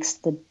it makes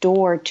the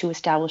door to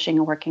establishing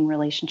a working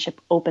relationship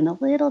open a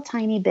little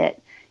tiny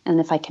bit. And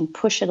if I can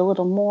push it a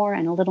little more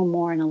and a little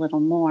more and a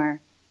little more,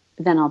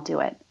 then I'll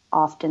do it,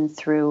 often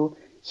through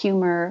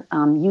humor,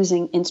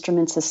 using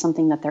instruments as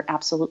something that they're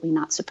absolutely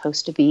not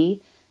supposed to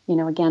be.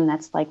 Again,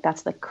 that's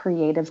the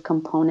creative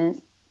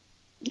component.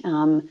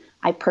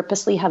 I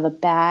purposely have a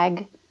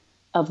bag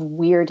of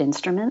weird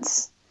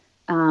instruments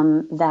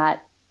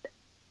that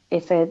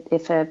if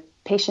a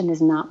patient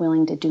is not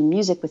willing to do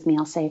music with me,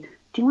 I'll say,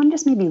 do you want to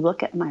just maybe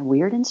look at my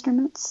weird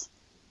instruments?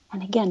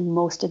 And again,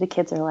 most of the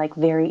kids are like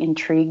very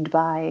intrigued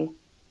by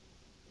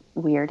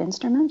weird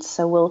instruments.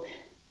 So we'll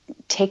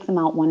take them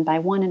out one by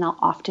one, and I'll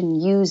often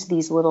use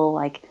these little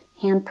like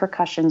hand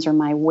percussions or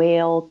my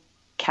whale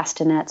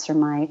castanets or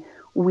my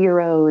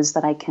weeros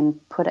that I can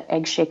put an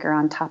egg shaker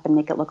on top and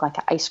make it look like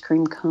an ice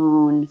cream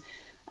cone.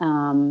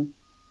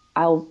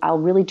 I'll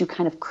really do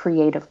kind of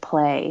creative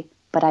play,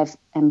 but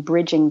I'm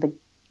bridging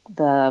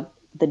the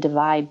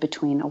divide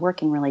between a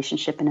working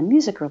relationship and a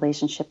music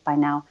relationship by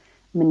now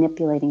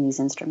manipulating these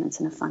instruments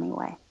in a funny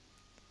way.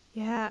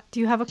 Yeah. Do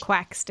you have a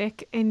quack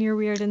stick in your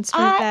weird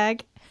instrument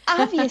bag?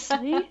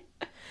 Obviously.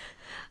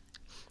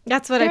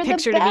 That's what I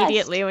pictured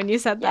immediately when you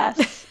said that.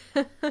 Yes.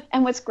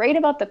 And what's great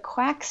about the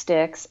quack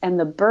sticks and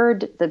the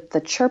bird,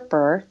 the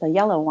chirper, the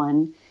yellow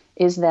one,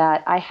 is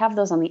that I have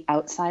those on the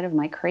outside of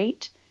my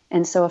crate.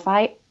 And so if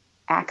I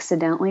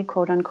accidentally,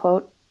 quote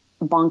unquote,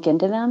 bonk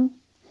into them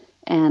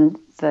and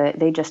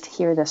they just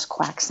hear this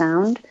quack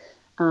sound,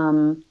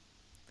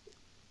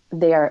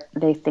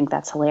 they think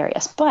that's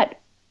hilarious. But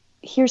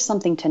here's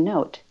something to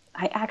note.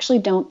 I actually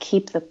don't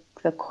keep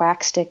the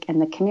quack stick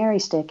and the canary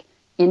stick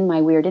in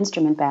my weird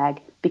instrument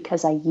bag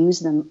because I use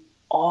them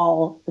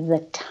all the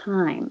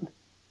time.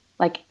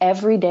 Like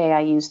every day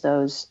I use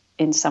those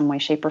in some way,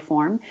 shape, or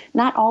form.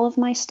 Not all of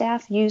my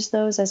staff use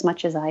those as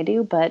much as I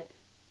do, but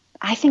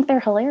I think they're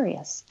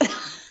hilarious.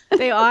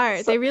 They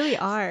are. They really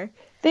are.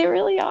 They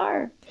really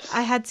are.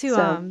 I had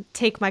to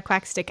take my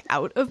quack stick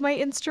out of my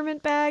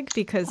instrument bag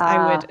because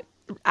I would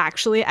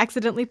actually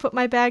accidentally put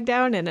my bag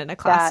down, and in a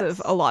class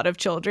of a lot of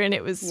children,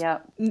 it was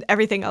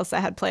everything else I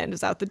had planned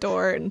was out the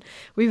door, and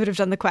we would have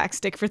done the quack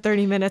stick for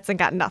 30 minutes and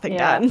got nothing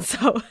done.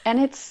 So and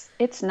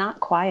it's not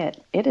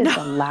quiet. It is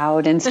a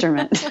loud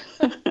instrument.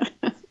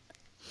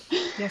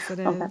 Yes, it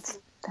is. Oh,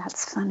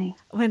 that's funny.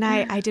 When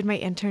I did my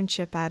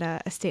internship at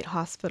a state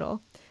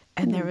hospital,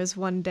 and there was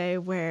one day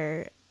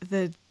where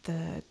the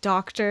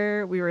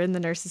doctor, we were in the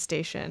nurse's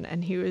station,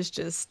 and he was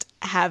just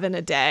having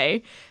a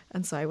day.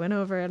 And so I went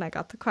over and I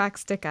got the quack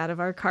stick out of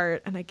our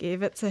cart and I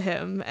gave it to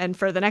him. And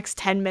for the next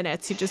 10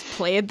 minutes, he just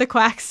played the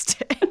quack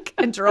stick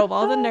and drove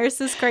all the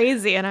nurses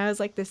crazy. And I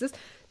was like, this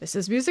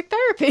is music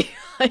therapy.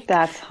 Like,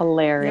 that's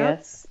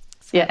hilarious.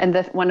 Yep. So, yeah. And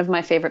one of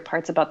my favorite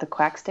parts about the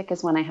quack stick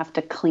is when I have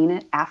to clean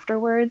it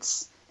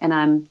afterwards. And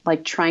I'm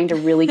like trying to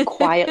really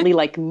quietly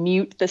like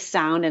mute the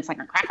sound. And it's like,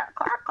 and I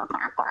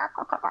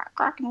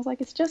was like,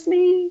 it's just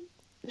me.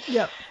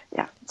 Yep.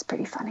 Yeah, it's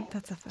pretty funny.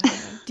 That's a funny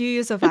one. Do you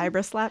use a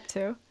vibroslap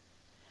too?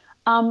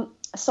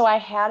 So I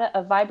had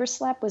a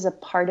vibroslap was a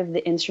part of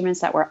the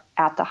instruments that were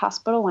at the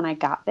hospital when I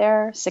got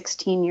there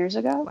 16 years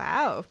ago.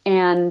 Wow.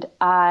 And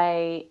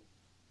I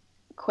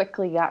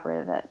quickly got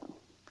rid of it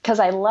because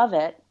I love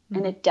it. Mm-hmm.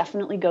 And it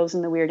definitely goes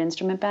in the weird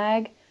instrument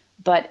bag,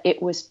 but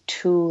it was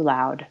too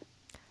loud.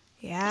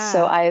 Yeah.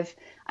 So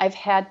I've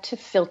had to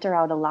filter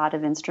out a lot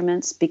of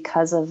instruments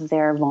because of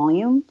their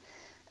volume.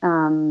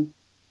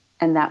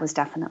 And that was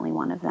definitely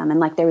one of them. And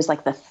like there was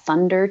like the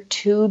thunder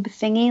tube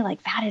thingy,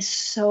 like that is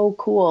so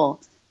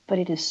cool, but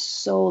it is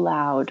so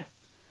loud.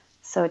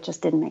 So it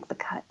just didn't make the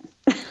cut.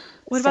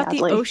 What about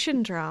the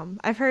ocean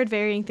drum? I've heard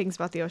varying things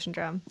about the ocean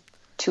drum.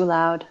 Too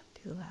loud.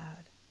 Too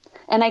loud.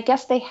 And I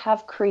guess they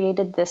have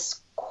created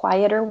this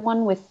quieter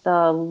one with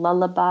the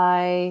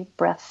lullaby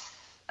breath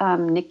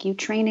NICU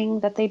training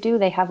that they do.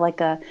 They have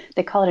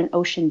they call it an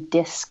ocean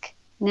disc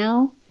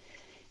now.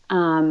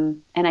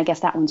 And I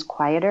guess that one's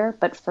quieter,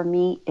 but for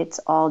me, it's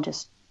all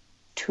just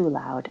too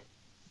loud.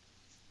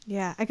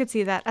 Yeah, I could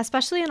see that,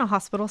 especially in a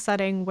hospital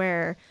setting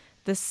where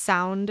the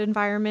sound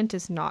environment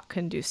is not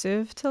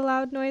conducive to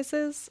loud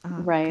noises.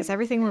 Right. Because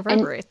everything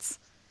reverberates.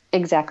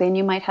 Exactly. And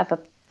you might have a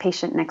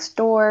patient next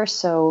door.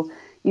 So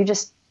you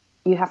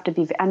have to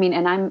be, I mean,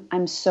 and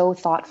I'm so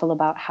thoughtful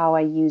about how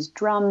I use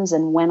drums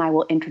and when I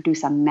will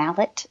introduce a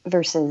mallet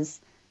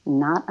versus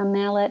not a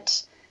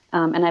mallet.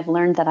 And I've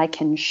learned that I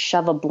can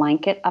shove a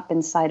blanket up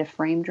inside a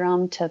frame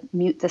drum to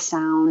mute the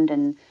sound,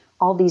 and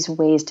all these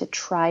ways to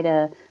try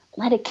to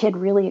let a kid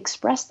really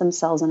express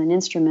themselves on an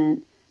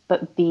instrument,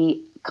 but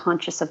be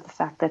conscious of the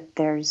fact that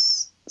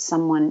there's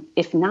someone,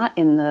 if not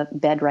in the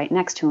bed right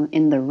next to them,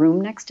 in the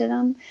room next to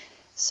them.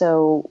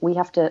 So we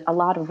have to, a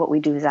lot of what we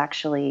do is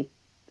actually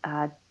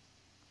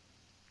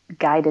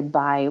guided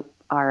by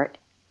our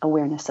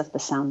awareness of the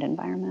sound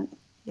environment.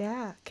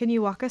 Yeah. Can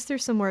you walk us through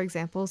some more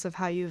examples of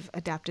how you've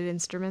adapted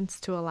instruments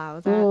to allow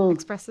that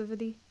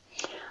expressivity?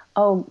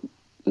 Oh,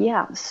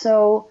 yeah.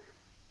 So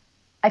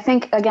I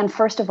think, again,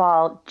 first of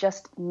all,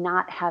 just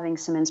not having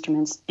some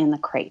instruments in the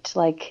crate.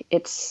 Like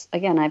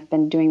again, I've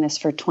been doing this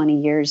for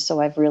 20 years, so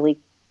I've really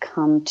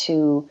come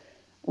to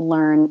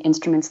learn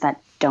instruments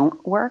that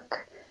don't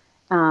work.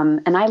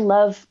 And I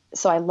love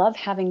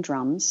having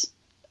drums.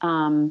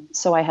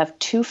 So I have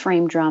 2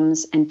 frame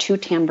drums and 2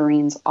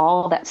 tambourines,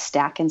 all that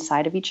stack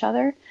inside of each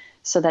other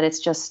so that it's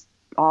just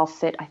all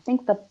fit. I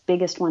think the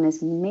biggest one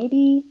is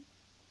maybe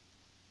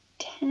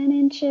 10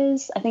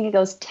 inches. I think it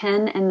goes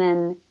 10 and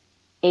then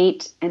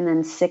 8 and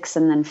then 6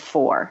 and then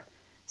 4.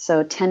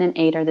 So 10 and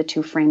 8 are the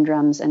 2 frame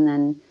drums, and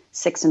then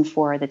 6 and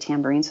 4 are the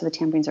tambourines. So the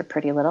tambourines are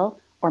pretty little,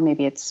 or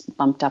maybe it's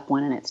bumped up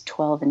one and it's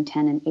 12 and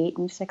 10 and 8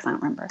 and 6. I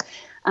don't remember.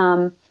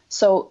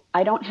 So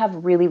I don't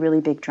have really,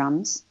 really big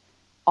drums.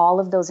 All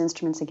of those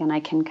instruments, again, I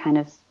can kind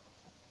of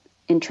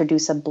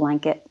introduce a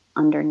blanket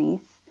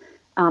underneath.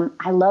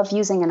 I love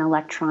using an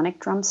electronic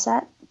drum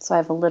set. So I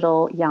have a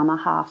little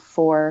Yamaha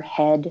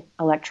 4-head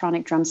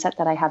electronic drum set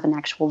that I have an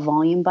actual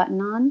volume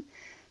button on.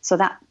 So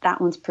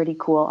that one's pretty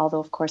cool. Although,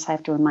 of course, I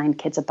have to remind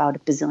kids about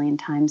it a bazillion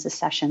times a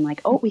session.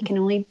 Like, oh, we can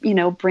only,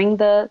 bring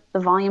the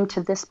volume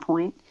to this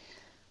point.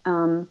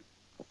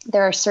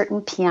 There are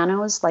certain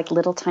pianos, like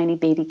little tiny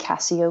baby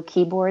Casio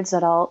keyboards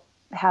that I'll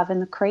have in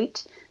the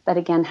crate that,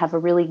 again, have a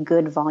really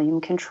good volume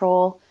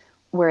control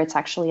where it's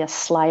actually a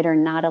slider,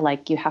 not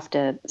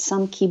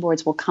some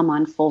keyboards will come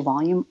on full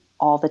volume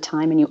all the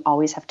time and you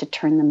always have to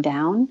turn them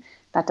down.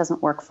 That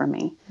doesn't work for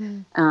me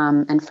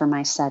and for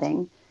my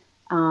setting.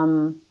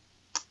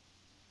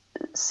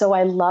 So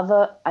I love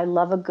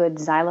a good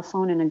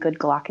xylophone and a good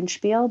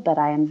glockenspiel, but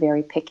I am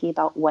very picky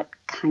about what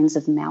kinds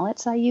of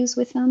mallets I use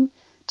with them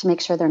to make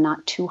sure they're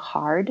not too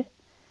hard.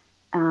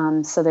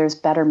 So there's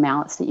better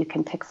mallets that you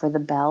can pick for the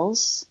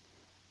bells.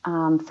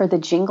 For the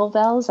jingle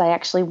bells, I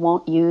actually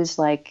won't use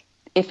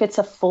if it's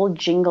a full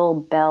jingle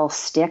bell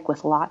stick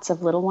with lots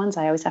of little ones,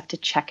 I always have to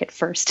check it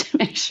first to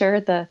make sure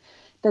that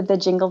the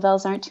jingle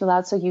bells aren't too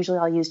loud. So usually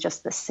I'll use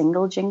just the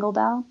single jingle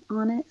bell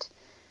on it.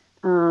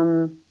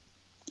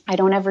 I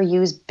don't ever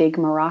use big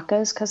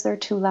maracas because they're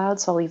too loud.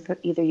 So I'll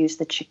either use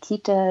the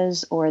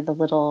chiquitas or the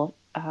little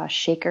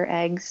shaker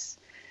eggs.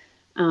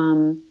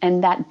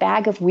 And that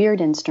bag of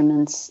weird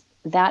instruments,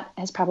 that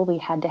has probably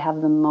had to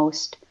have the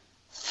most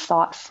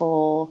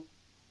thoughtful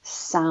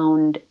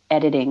sound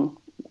editing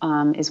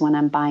is when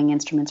I'm buying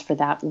instruments for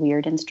that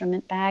weird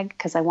instrument bag,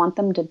 because I want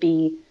them to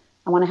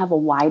I want to have a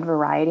wide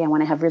variety. I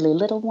want to have really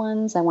little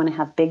ones. I want to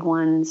have big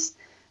ones.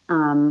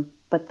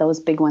 But those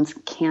big ones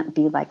can't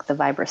be like the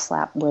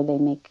Vibraslap where they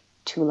make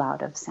too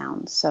loud of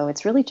sounds. So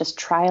it's really just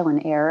trial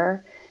and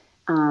error.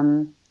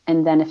 And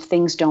then if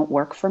things don't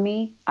work for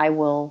me, I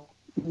will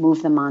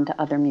move them on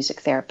to other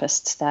music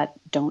therapists that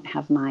don't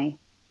have my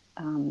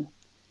kind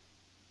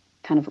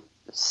of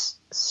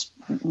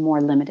more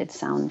limited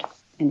sound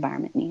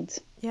environment needs.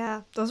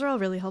 Yeah, those are all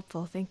really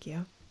helpful. Thank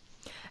you.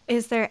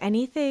 Is there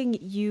anything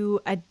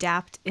you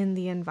adapt in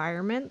the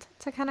environment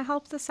to kind of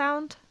help the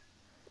sound?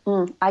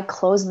 I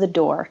close the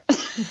door.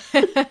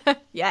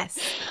 Yes.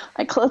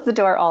 I close the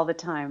door all the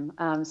time.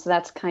 So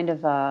that's kind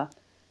of a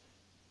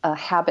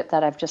habit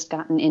that I've just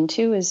gotten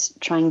into, is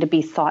trying to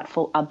be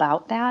thoughtful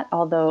about that.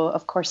 Although,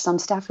 of course, some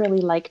staff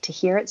really like to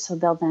hear it, so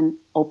they'll then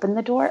open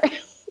the door,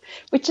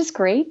 which is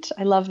great.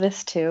 I love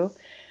this too.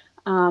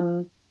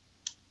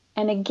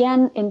 And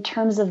again, in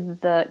terms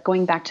of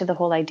going back to the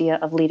whole idea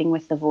of leading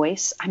with the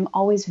voice, I'm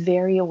always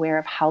very aware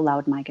of how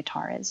loud my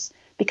guitar is,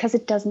 because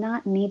it does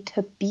not need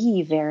to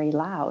be very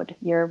loud.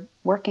 You're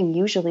working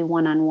usually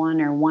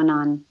 1-on-1 or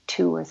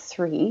 1-on-2 or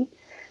 3.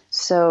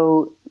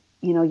 So,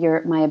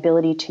 my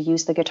ability to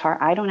use the guitar,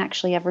 I don't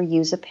actually ever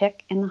use a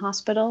pick in the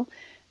hospital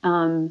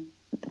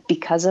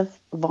because of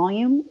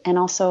volume. And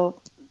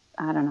also,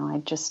 I don't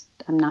know,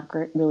 I'm not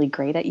really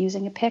great at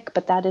using a pick,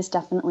 but that is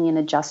definitely an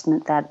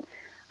adjustment that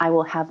I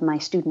will have my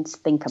students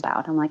think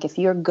about. I'm like, if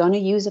you're going to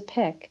use a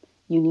pick,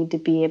 you need to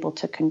be able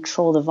to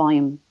control the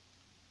volume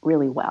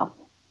really well.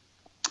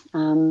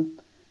 And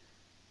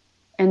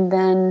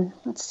then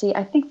let's see,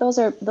 I think those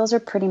are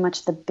pretty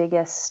much the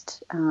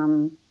biggest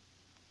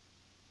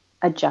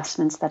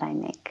adjustments that I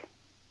make.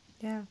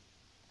 Yeah.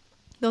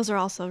 Those are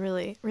also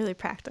really, really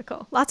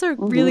practical. Lots of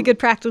really good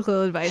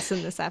practical advice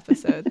in this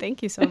episode.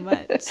 Thank you so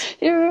much.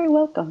 You're very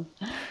welcome.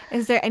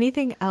 Is there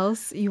anything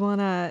else you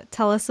want to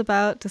tell us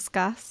about,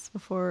 discuss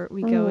before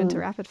we go into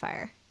rapid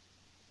fire?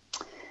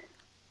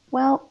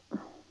 Well,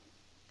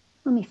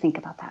 let me think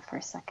about that for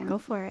a second. Go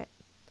for it.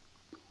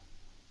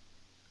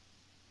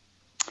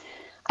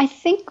 I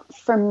think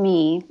for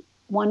me,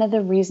 one of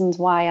the reasons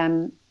why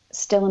I'm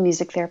still a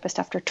music therapist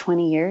after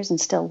 20 years and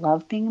still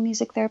love being a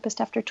music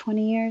therapist after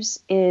 20 years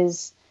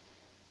is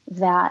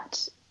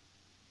that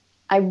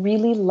I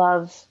really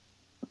love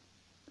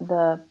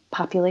the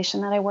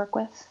population that I work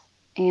with,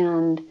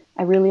 and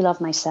I really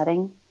love my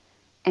setting,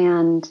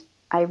 and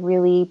I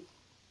really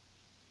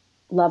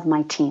love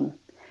my team,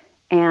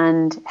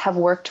 and have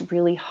worked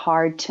really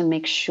hard to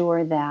make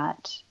sure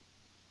that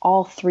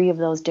all three of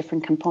those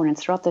different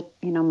components throughout the,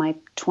 my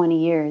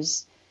 20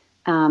 years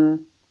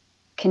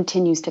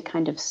continues to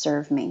kind of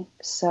serve me.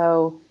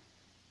 So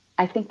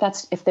I think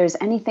that's, if there's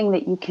anything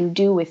that you can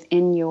do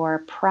within your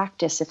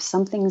practice, if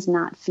something's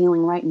not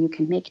feeling right and you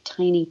can make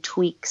tiny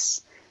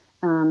tweaks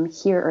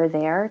here or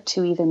there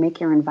to either make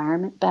your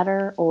environment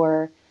better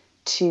or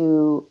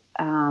to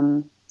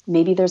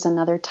maybe there's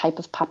another type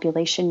of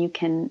population you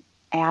can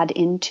add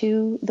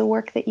into the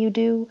work that you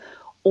do,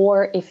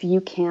 or if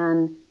you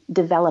can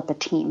develop a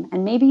team.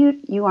 And maybe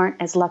you aren't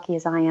as lucky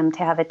as I am to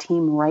have a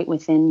team right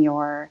within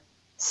your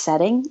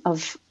setting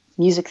of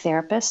music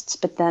therapists,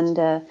 but then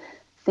to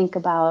think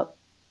about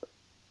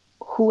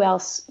who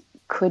else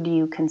could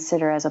you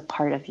consider as a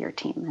part of your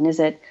team. And is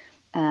it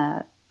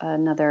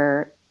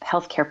another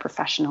healthcare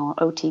professional,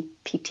 OT,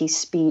 PT,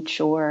 speech,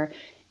 or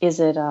is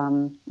it,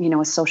 a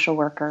social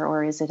worker,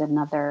 or is it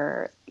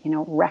another,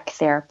 rec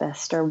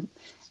therapist, or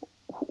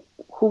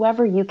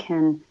whoever you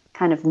can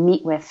kind of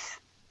meet with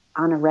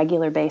on a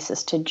regular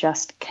basis to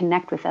just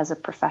connect with as a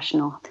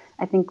professional.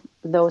 I think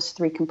those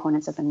three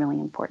components have been really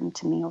important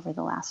to me over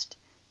the last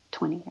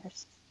 20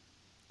 years.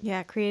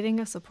 Yeah, creating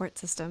a support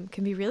system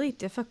can be really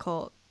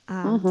difficult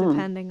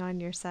depending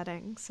on your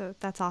setting. So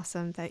that's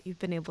awesome that you've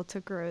been able to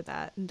grow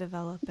that and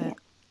develop it. Yeah,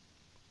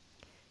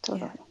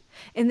 totally. Yeah.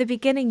 In the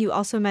beginning, you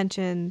also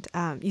mentioned,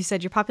 you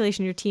said your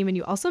population, your team, and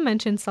you also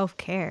mentioned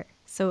self-care.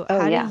 So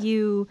how do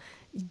you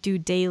do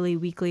daily,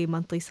 weekly,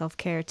 monthly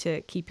self-care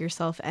to keep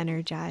yourself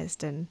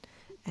energized and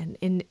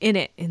in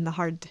the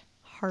hard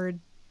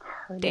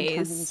days?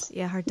 Times.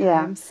 Yeah, hard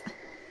times. Yeah.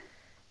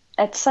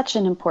 It's such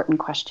an important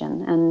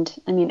question. And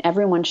I mean,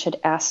 everyone should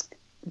ask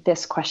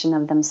this question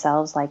of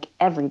themselves like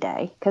every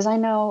day, because I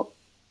know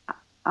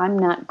I'm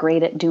not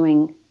great at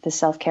doing the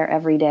self-care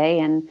every day.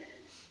 And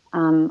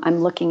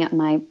I'm looking at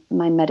my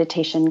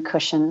meditation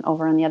cushion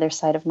over on the other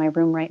side of my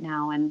room right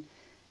now.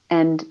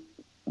 And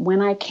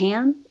when I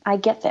can, I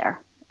get there.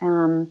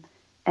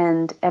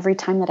 And every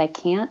time that I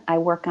can't, I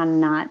work on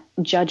not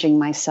judging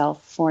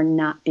myself for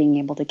not being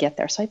able to get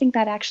there. So I think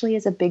that actually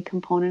is a big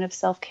component of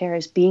self-care,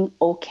 is being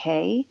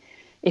okay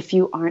if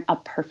you aren't a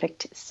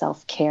perfect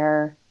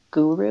self-care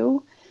guru.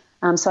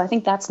 So I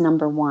think that's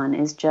number one,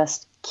 is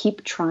just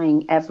keep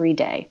trying every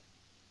day.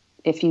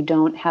 If you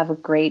don't have a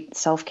great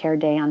self-care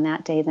day on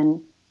that day,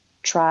 then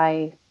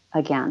try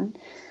again.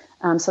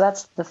 So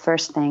that's the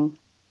first thing.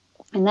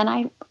 And then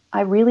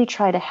I really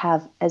try to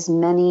have as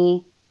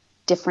many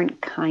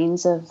different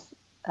kinds of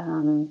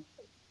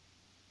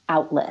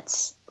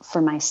outlets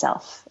for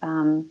myself.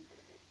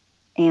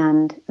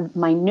 And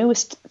my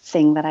newest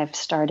thing that I've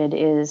started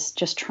is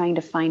just trying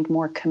to find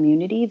more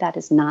community that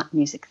is not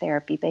music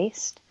therapy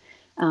based.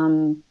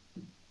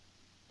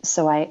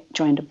 So I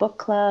joined a book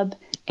club,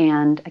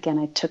 and again,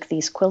 I took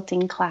these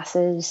quilting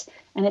classes,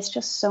 and it's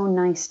just so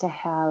nice to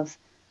have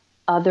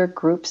other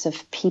groups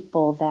of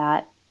people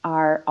that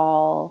are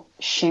all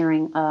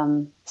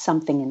sharing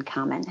something in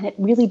common. And it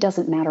really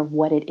doesn't matter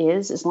what it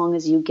is, as long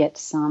as you get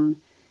some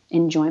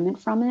enjoyment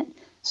from it.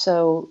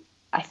 So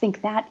I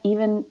think that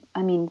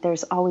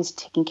there's always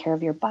taking care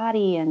of your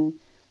body and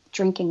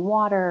drinking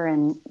water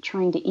and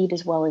trying to eat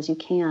as well as you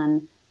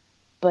can.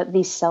 But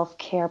these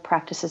self-care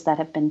practices that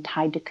have been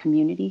tied to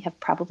community have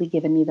probably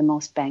given me the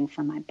most bang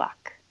for my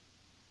buck.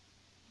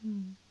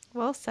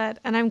 Well said.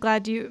 And I'm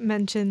glad you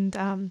mentioned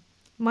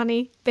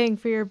money, bang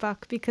for your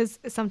buck, because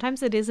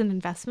sometimes it is an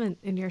investment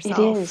in yourself.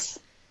 It is.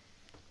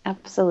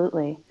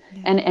 Absolutely.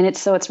 Yeah. And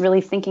it's really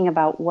thinking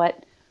about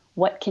what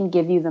can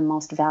give you the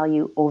most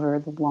value over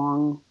the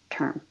long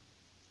term.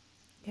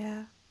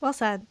 Yeah. Well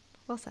said.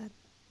 Well said.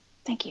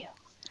 Thank you.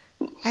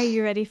 Are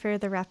you ready for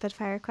the rapid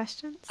fire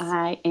questions?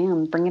 I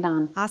am. Bring it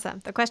on.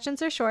 Awesome. The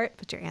questions are short,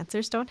 but your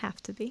answers don't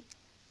have to be.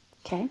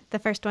 Okay. The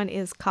first one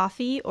is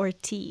coffee or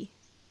tea?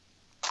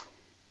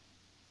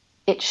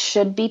 It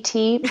should be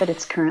tea, but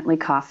it's currently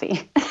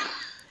coffee.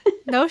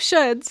 No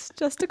shoulds,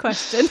 just a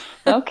question.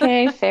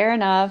 Okay, fair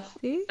enough.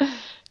 See?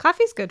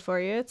 Coffee's good for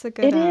you. It's a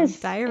good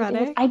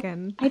diuretic. I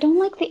don't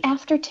like the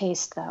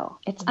aftertaste, though.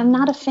 I'm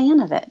not a fan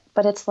of it,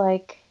 but it's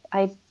like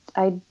I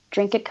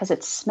drink it because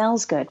it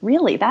smells good.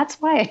 Really, that's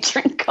why I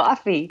drink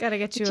coffee. Gotta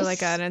get you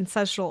like an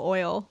essential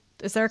oil.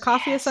 Is there a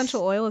coffee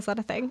essential oil? Is that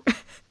a thing?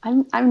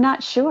 I'm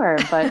not sure,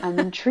 but I'm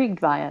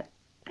intrigued by it.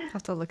 I'll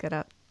have to look it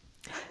up.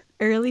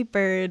 Early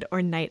bird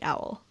or night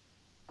owl?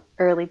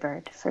 Early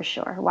bird, for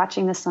sure.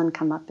 Watching the sun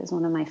come up is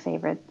one of my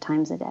favorite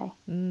times of day.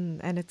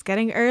 And it's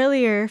getting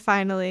earlier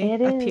finally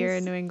It up here in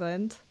is. New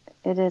England.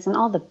 It is. And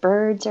all the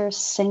birds are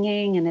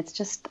singing, and it's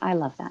just, I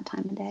love that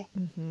time of day.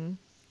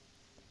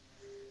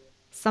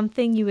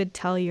 Something you would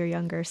tell your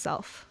younger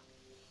self?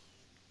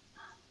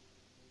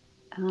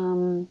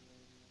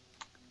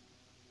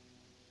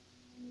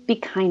 Be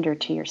kinder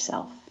to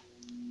yourself.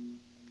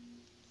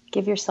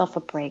 Give yourself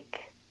a break.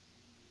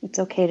 It's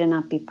okay to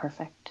not be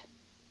perfect.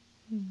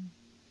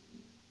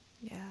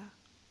 Yeah.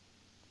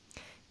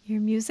 Your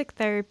music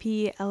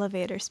therapy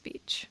elevator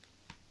speech?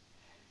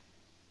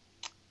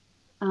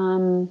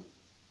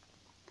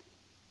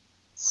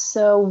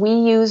 So we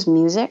use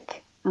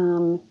music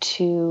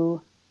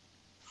to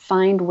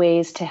find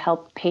ways to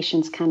help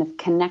patients kind of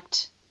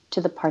connect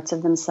to the parts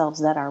of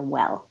themselves that are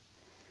well.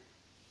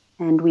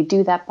 And we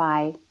do that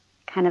by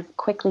kind of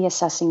quickly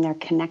assessing their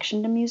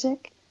connection to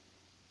music,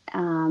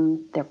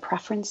 their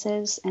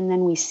preferences, and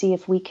then we see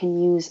if we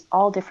can use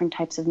all different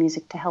types of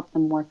music to help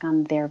them work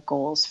on their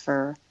goals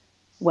for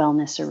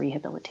wellness or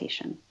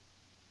rehabilitation.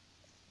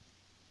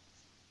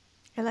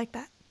 I like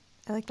that.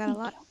 I like that a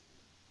lot.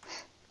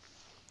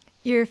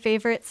 Your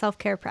favorite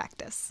self-care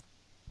practice?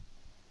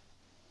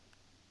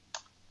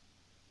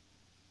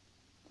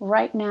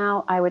 Right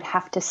now, I would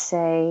have to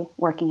say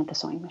working at the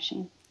sewing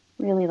machine.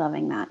 Really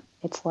loving that.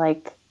 It's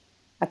like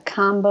a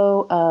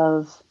combo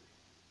of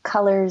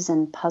colors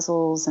and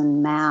puzzles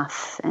and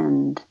math,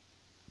 and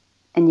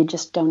you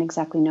just don't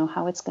exactly know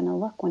how it's going to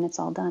look when it's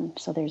all done.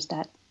 So there's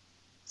that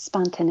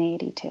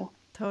spontaneity too.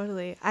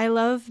 Totally. I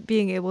love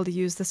being able to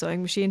use the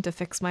sewing machine to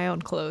fix my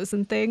own clothes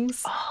and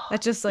things.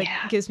 That just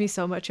gives me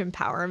so much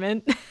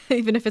empowerment,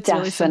 even if it's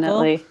really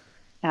simple. Definitely.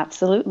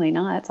 Absolutely.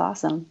 No, that's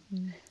awesome.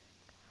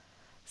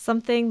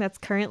 Something that's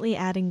currently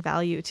adding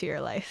value to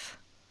your life?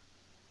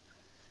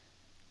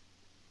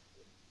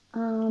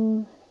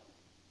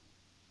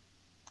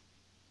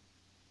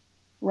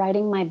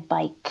 Riding my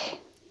bike.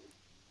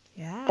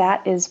 Yeah.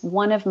 That is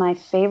one of my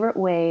favorite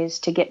ways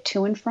to get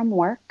to and from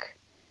work.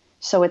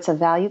 So it's a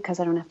value because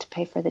I don't have to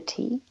pay for the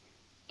tea.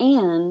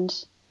 And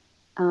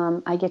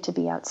I get to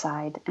be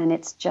outside. And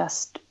it's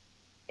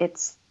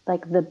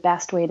like the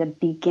best way to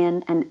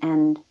begin and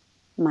end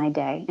my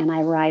day. And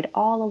I ride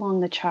all along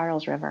the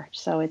Charles River.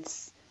 So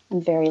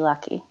I'm very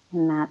lucky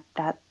in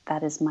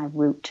that is my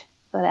route.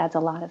 That adds a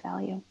lot of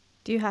value.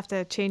 Do you have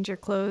to change your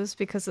clothes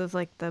because of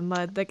like the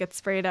mud that gets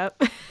sprayed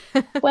up?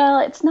 Well,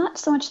 it's not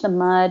so much the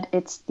mud,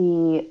 it's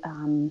the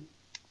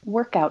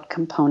workout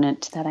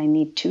component that I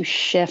need to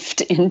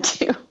shift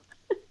into.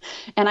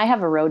 And I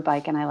have a road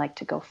bike and I like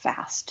to go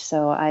fast.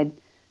 So I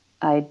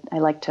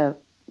like to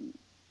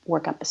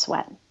work up a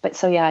sweat. But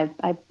so yeah,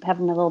 I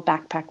have my little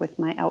backpack with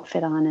my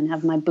outfit on and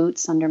have my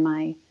boots under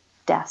my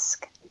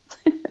desk.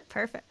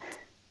 Perfect.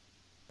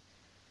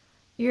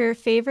 Your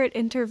favorite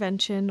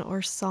intervention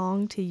or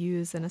song to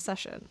use in a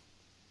session?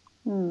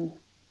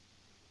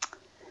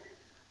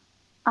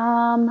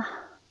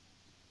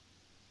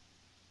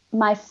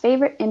 My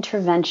favorite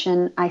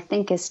intervention, I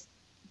think, is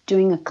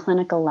doing a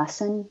clinical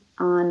lesson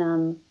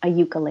on a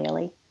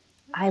ukulele.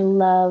 I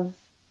love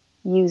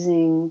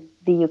using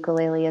the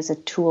ukulele as a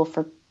tool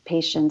for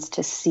patients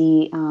to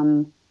see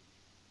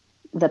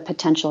the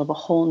potential of a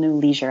whole new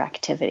leisure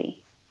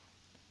activity.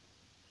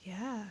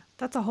 Yeah,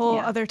 that's a whole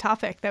other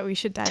topic that we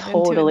should dive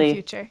into in the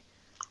future.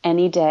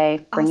 Any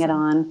day, bring it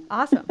on.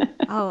 Awesome.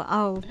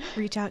 I'll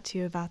reach out to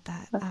you about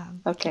that.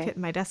 Okay. Keep it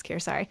in my desk here.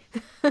 Sorry.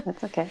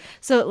 That's okay.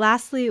 So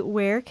lastly,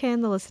 where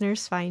can the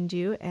listeners find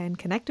you and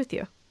connect with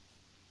you?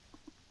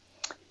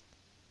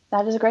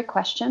 That is a great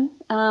question.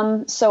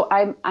 So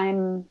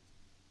I'm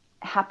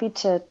happy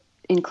to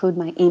include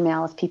my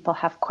email if people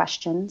have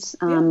questions.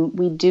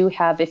 We do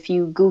have, if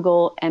you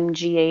Google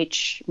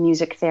MGH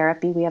Music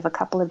Therapy, we have a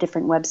couple of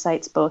different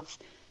websites, both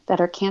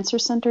that are cancer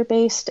center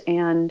based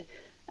and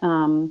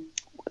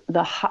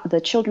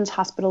the children's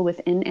hospital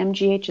within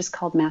MGH is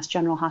called Mass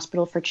General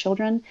Hospital for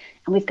Children.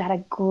 And we've got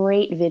a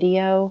great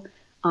video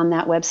on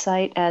that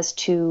website as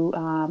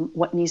to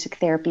what music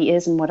therapy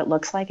is and what it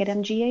looks like at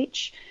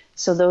MGH.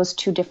 So those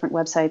two different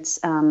websites.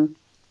 And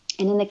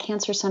in the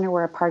Cancer Center,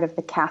 we're a part of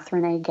the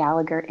Catherine A.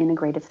 Gallagher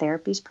Integrative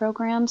Therapies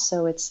program.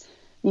 So it's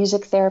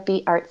music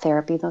therapy, art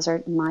therapy. Those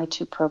are my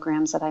two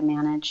programs that I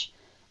manage.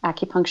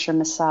 Acupuncture,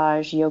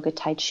 massage, yoga,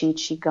 tai chi,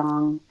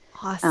 qigong.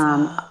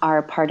 Awesome. Are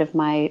a part of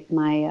my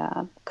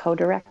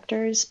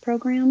co-directors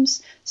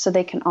programs. So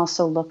they can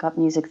also look up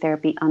music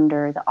therapy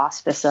under the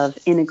auspice of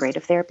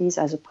integrative therapies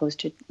as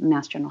opposed to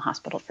Mass General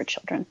Hospital for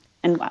Children.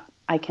 And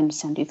I can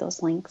send you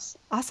those links.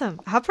 Awesome.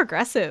 How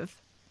progressive.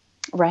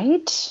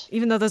 Right?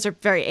 Even though those are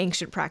very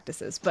ancient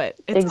practices, but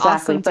it's exactly.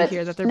 awesome to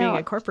hear that they're being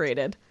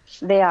incorporated.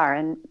 They are.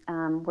 And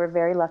we're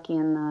very lucky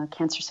in the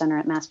Cancer Center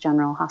at Mass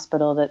General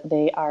Hospital that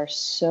they are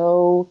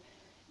so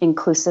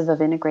inclusive of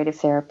integrative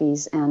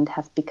therapies and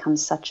have become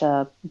such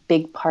a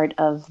big part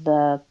of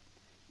the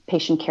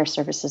patient care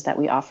services that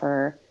we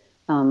offer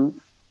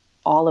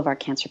all of our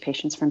cancer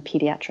patients from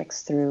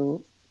pediatrics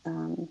through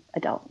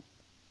adult.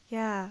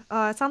 Yeah.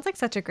 Oh, it sounds like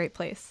such a great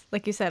place.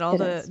 Like you said,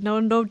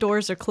 no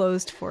doors are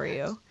closed for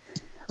you.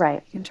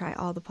 Right. You can try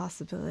all the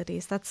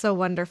possibilities. That's so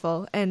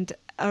wonderful. And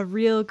a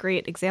real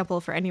great example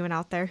for anyone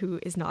out there who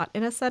is not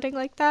in a setting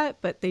like that,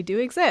 but they do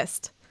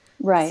exist.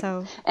 Right.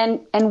 So,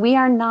 and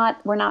we're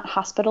not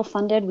hospital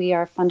funded. We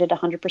are funded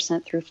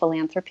 100% through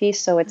philanthropy.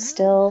 So it's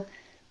still,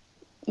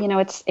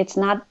 it's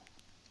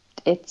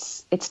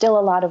still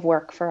a lot of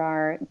work for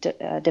our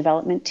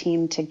development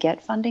team to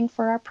get funding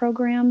for our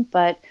program,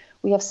 but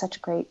we have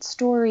such great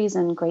stories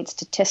and great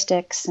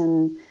statistics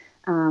and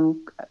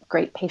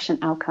great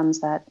patient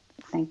outcomes that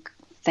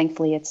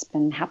thankfully it's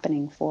been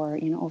happening for,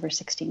 over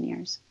 16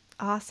 years.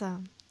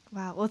 Awesome.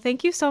 Wow. Well,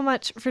 thank you so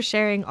much for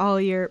sharing all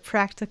your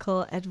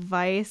practical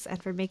advice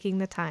and for making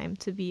the time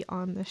to be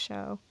on the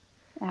show.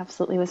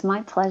 Absolutely. It was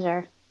my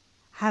pleasure.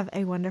 Have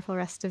a wonderful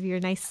rest of your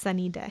nice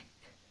sunny day.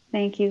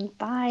 Thank you.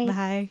 Bye.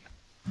 Bye.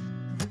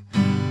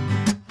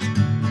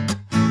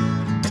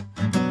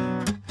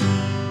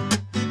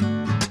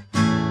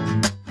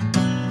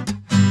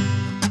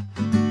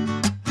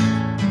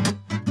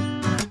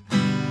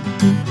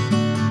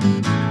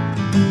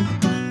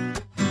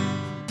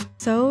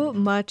 So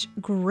much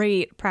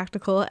great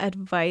practical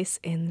advice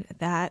in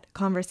that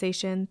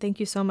conversation. Thank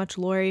you so much,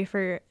 Lorrie,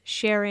 for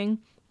sharing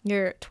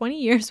your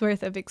 20 years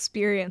worth of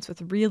experience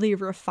with really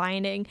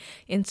refining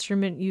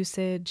instrument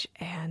usage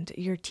and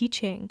your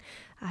teaching.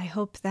 I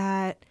hope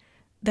that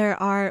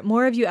there are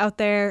more of you out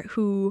there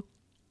who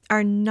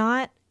are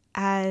not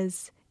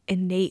as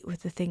innate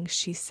with the things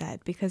she said,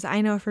 because I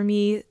know for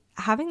me,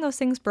 having those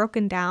things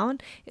broken down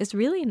is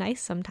really nice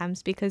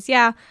sometimes because,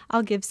 yeah,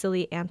 I'll give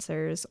silly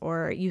answers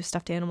or use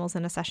stuffed animals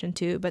in a session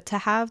too, but to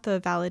have the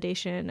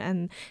validation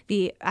and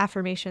the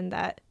affirmation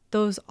that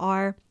those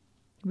are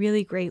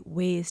really great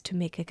ways to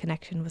make a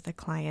connection with a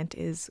client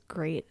is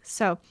great.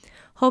 So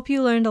hope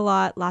you learned a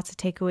lot, lots of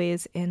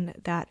takeaways in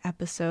that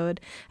episode.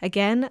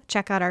 Again,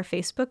 check out our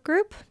Facebook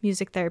group,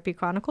 Music Therapy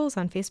Chronicles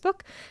on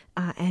Facebook,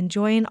 and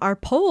join our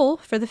poll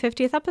for the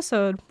 50th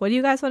episode. What do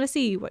you guys want to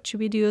see? What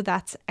should we do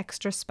that's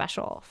extra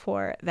special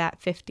for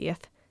that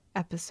 50th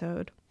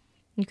episode?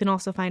 You can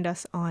also find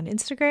us on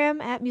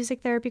Instagram at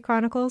Music Therapy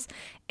Chronicles.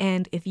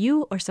 And if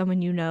you or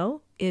someone you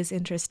know is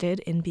interested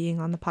in being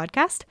on the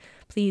podcast,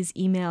 please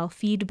email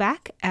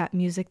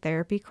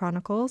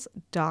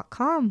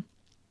feedback@musictherapychronicles.com.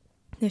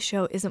 This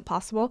show isn't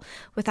possible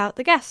without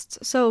the guests,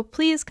 so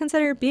please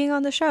consider being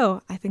on the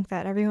show. I think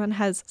that everyone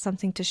has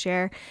something to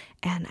share,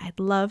 and I'd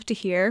love to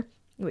hear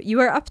what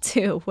you are up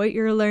to, what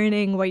you're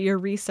learning, what you're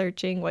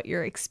researching, what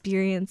you're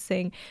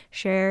experiencing.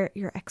 Share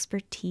your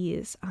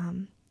expertise.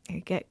 I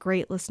get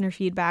great listener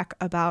feedback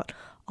about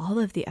all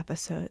of the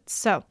episodes.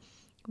 So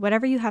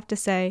whatever you have to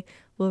say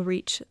will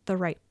reach the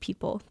right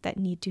people that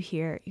need to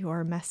hear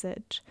your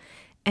message.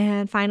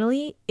 And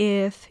finally,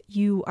 if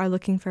you are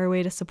looking for a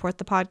way to support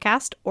the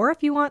podcast, or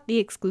if you want the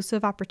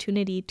exclusive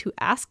opportunity to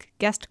ask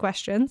guest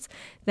questions,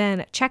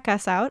 then check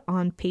us out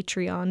on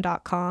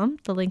patreon.com.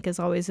 The link is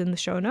always in the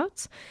show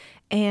notes,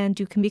 and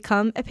you can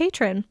become a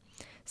patron.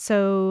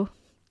 So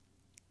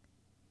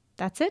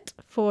that's it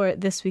for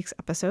this week's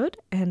episode,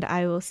 and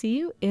I will see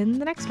you in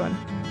the next one.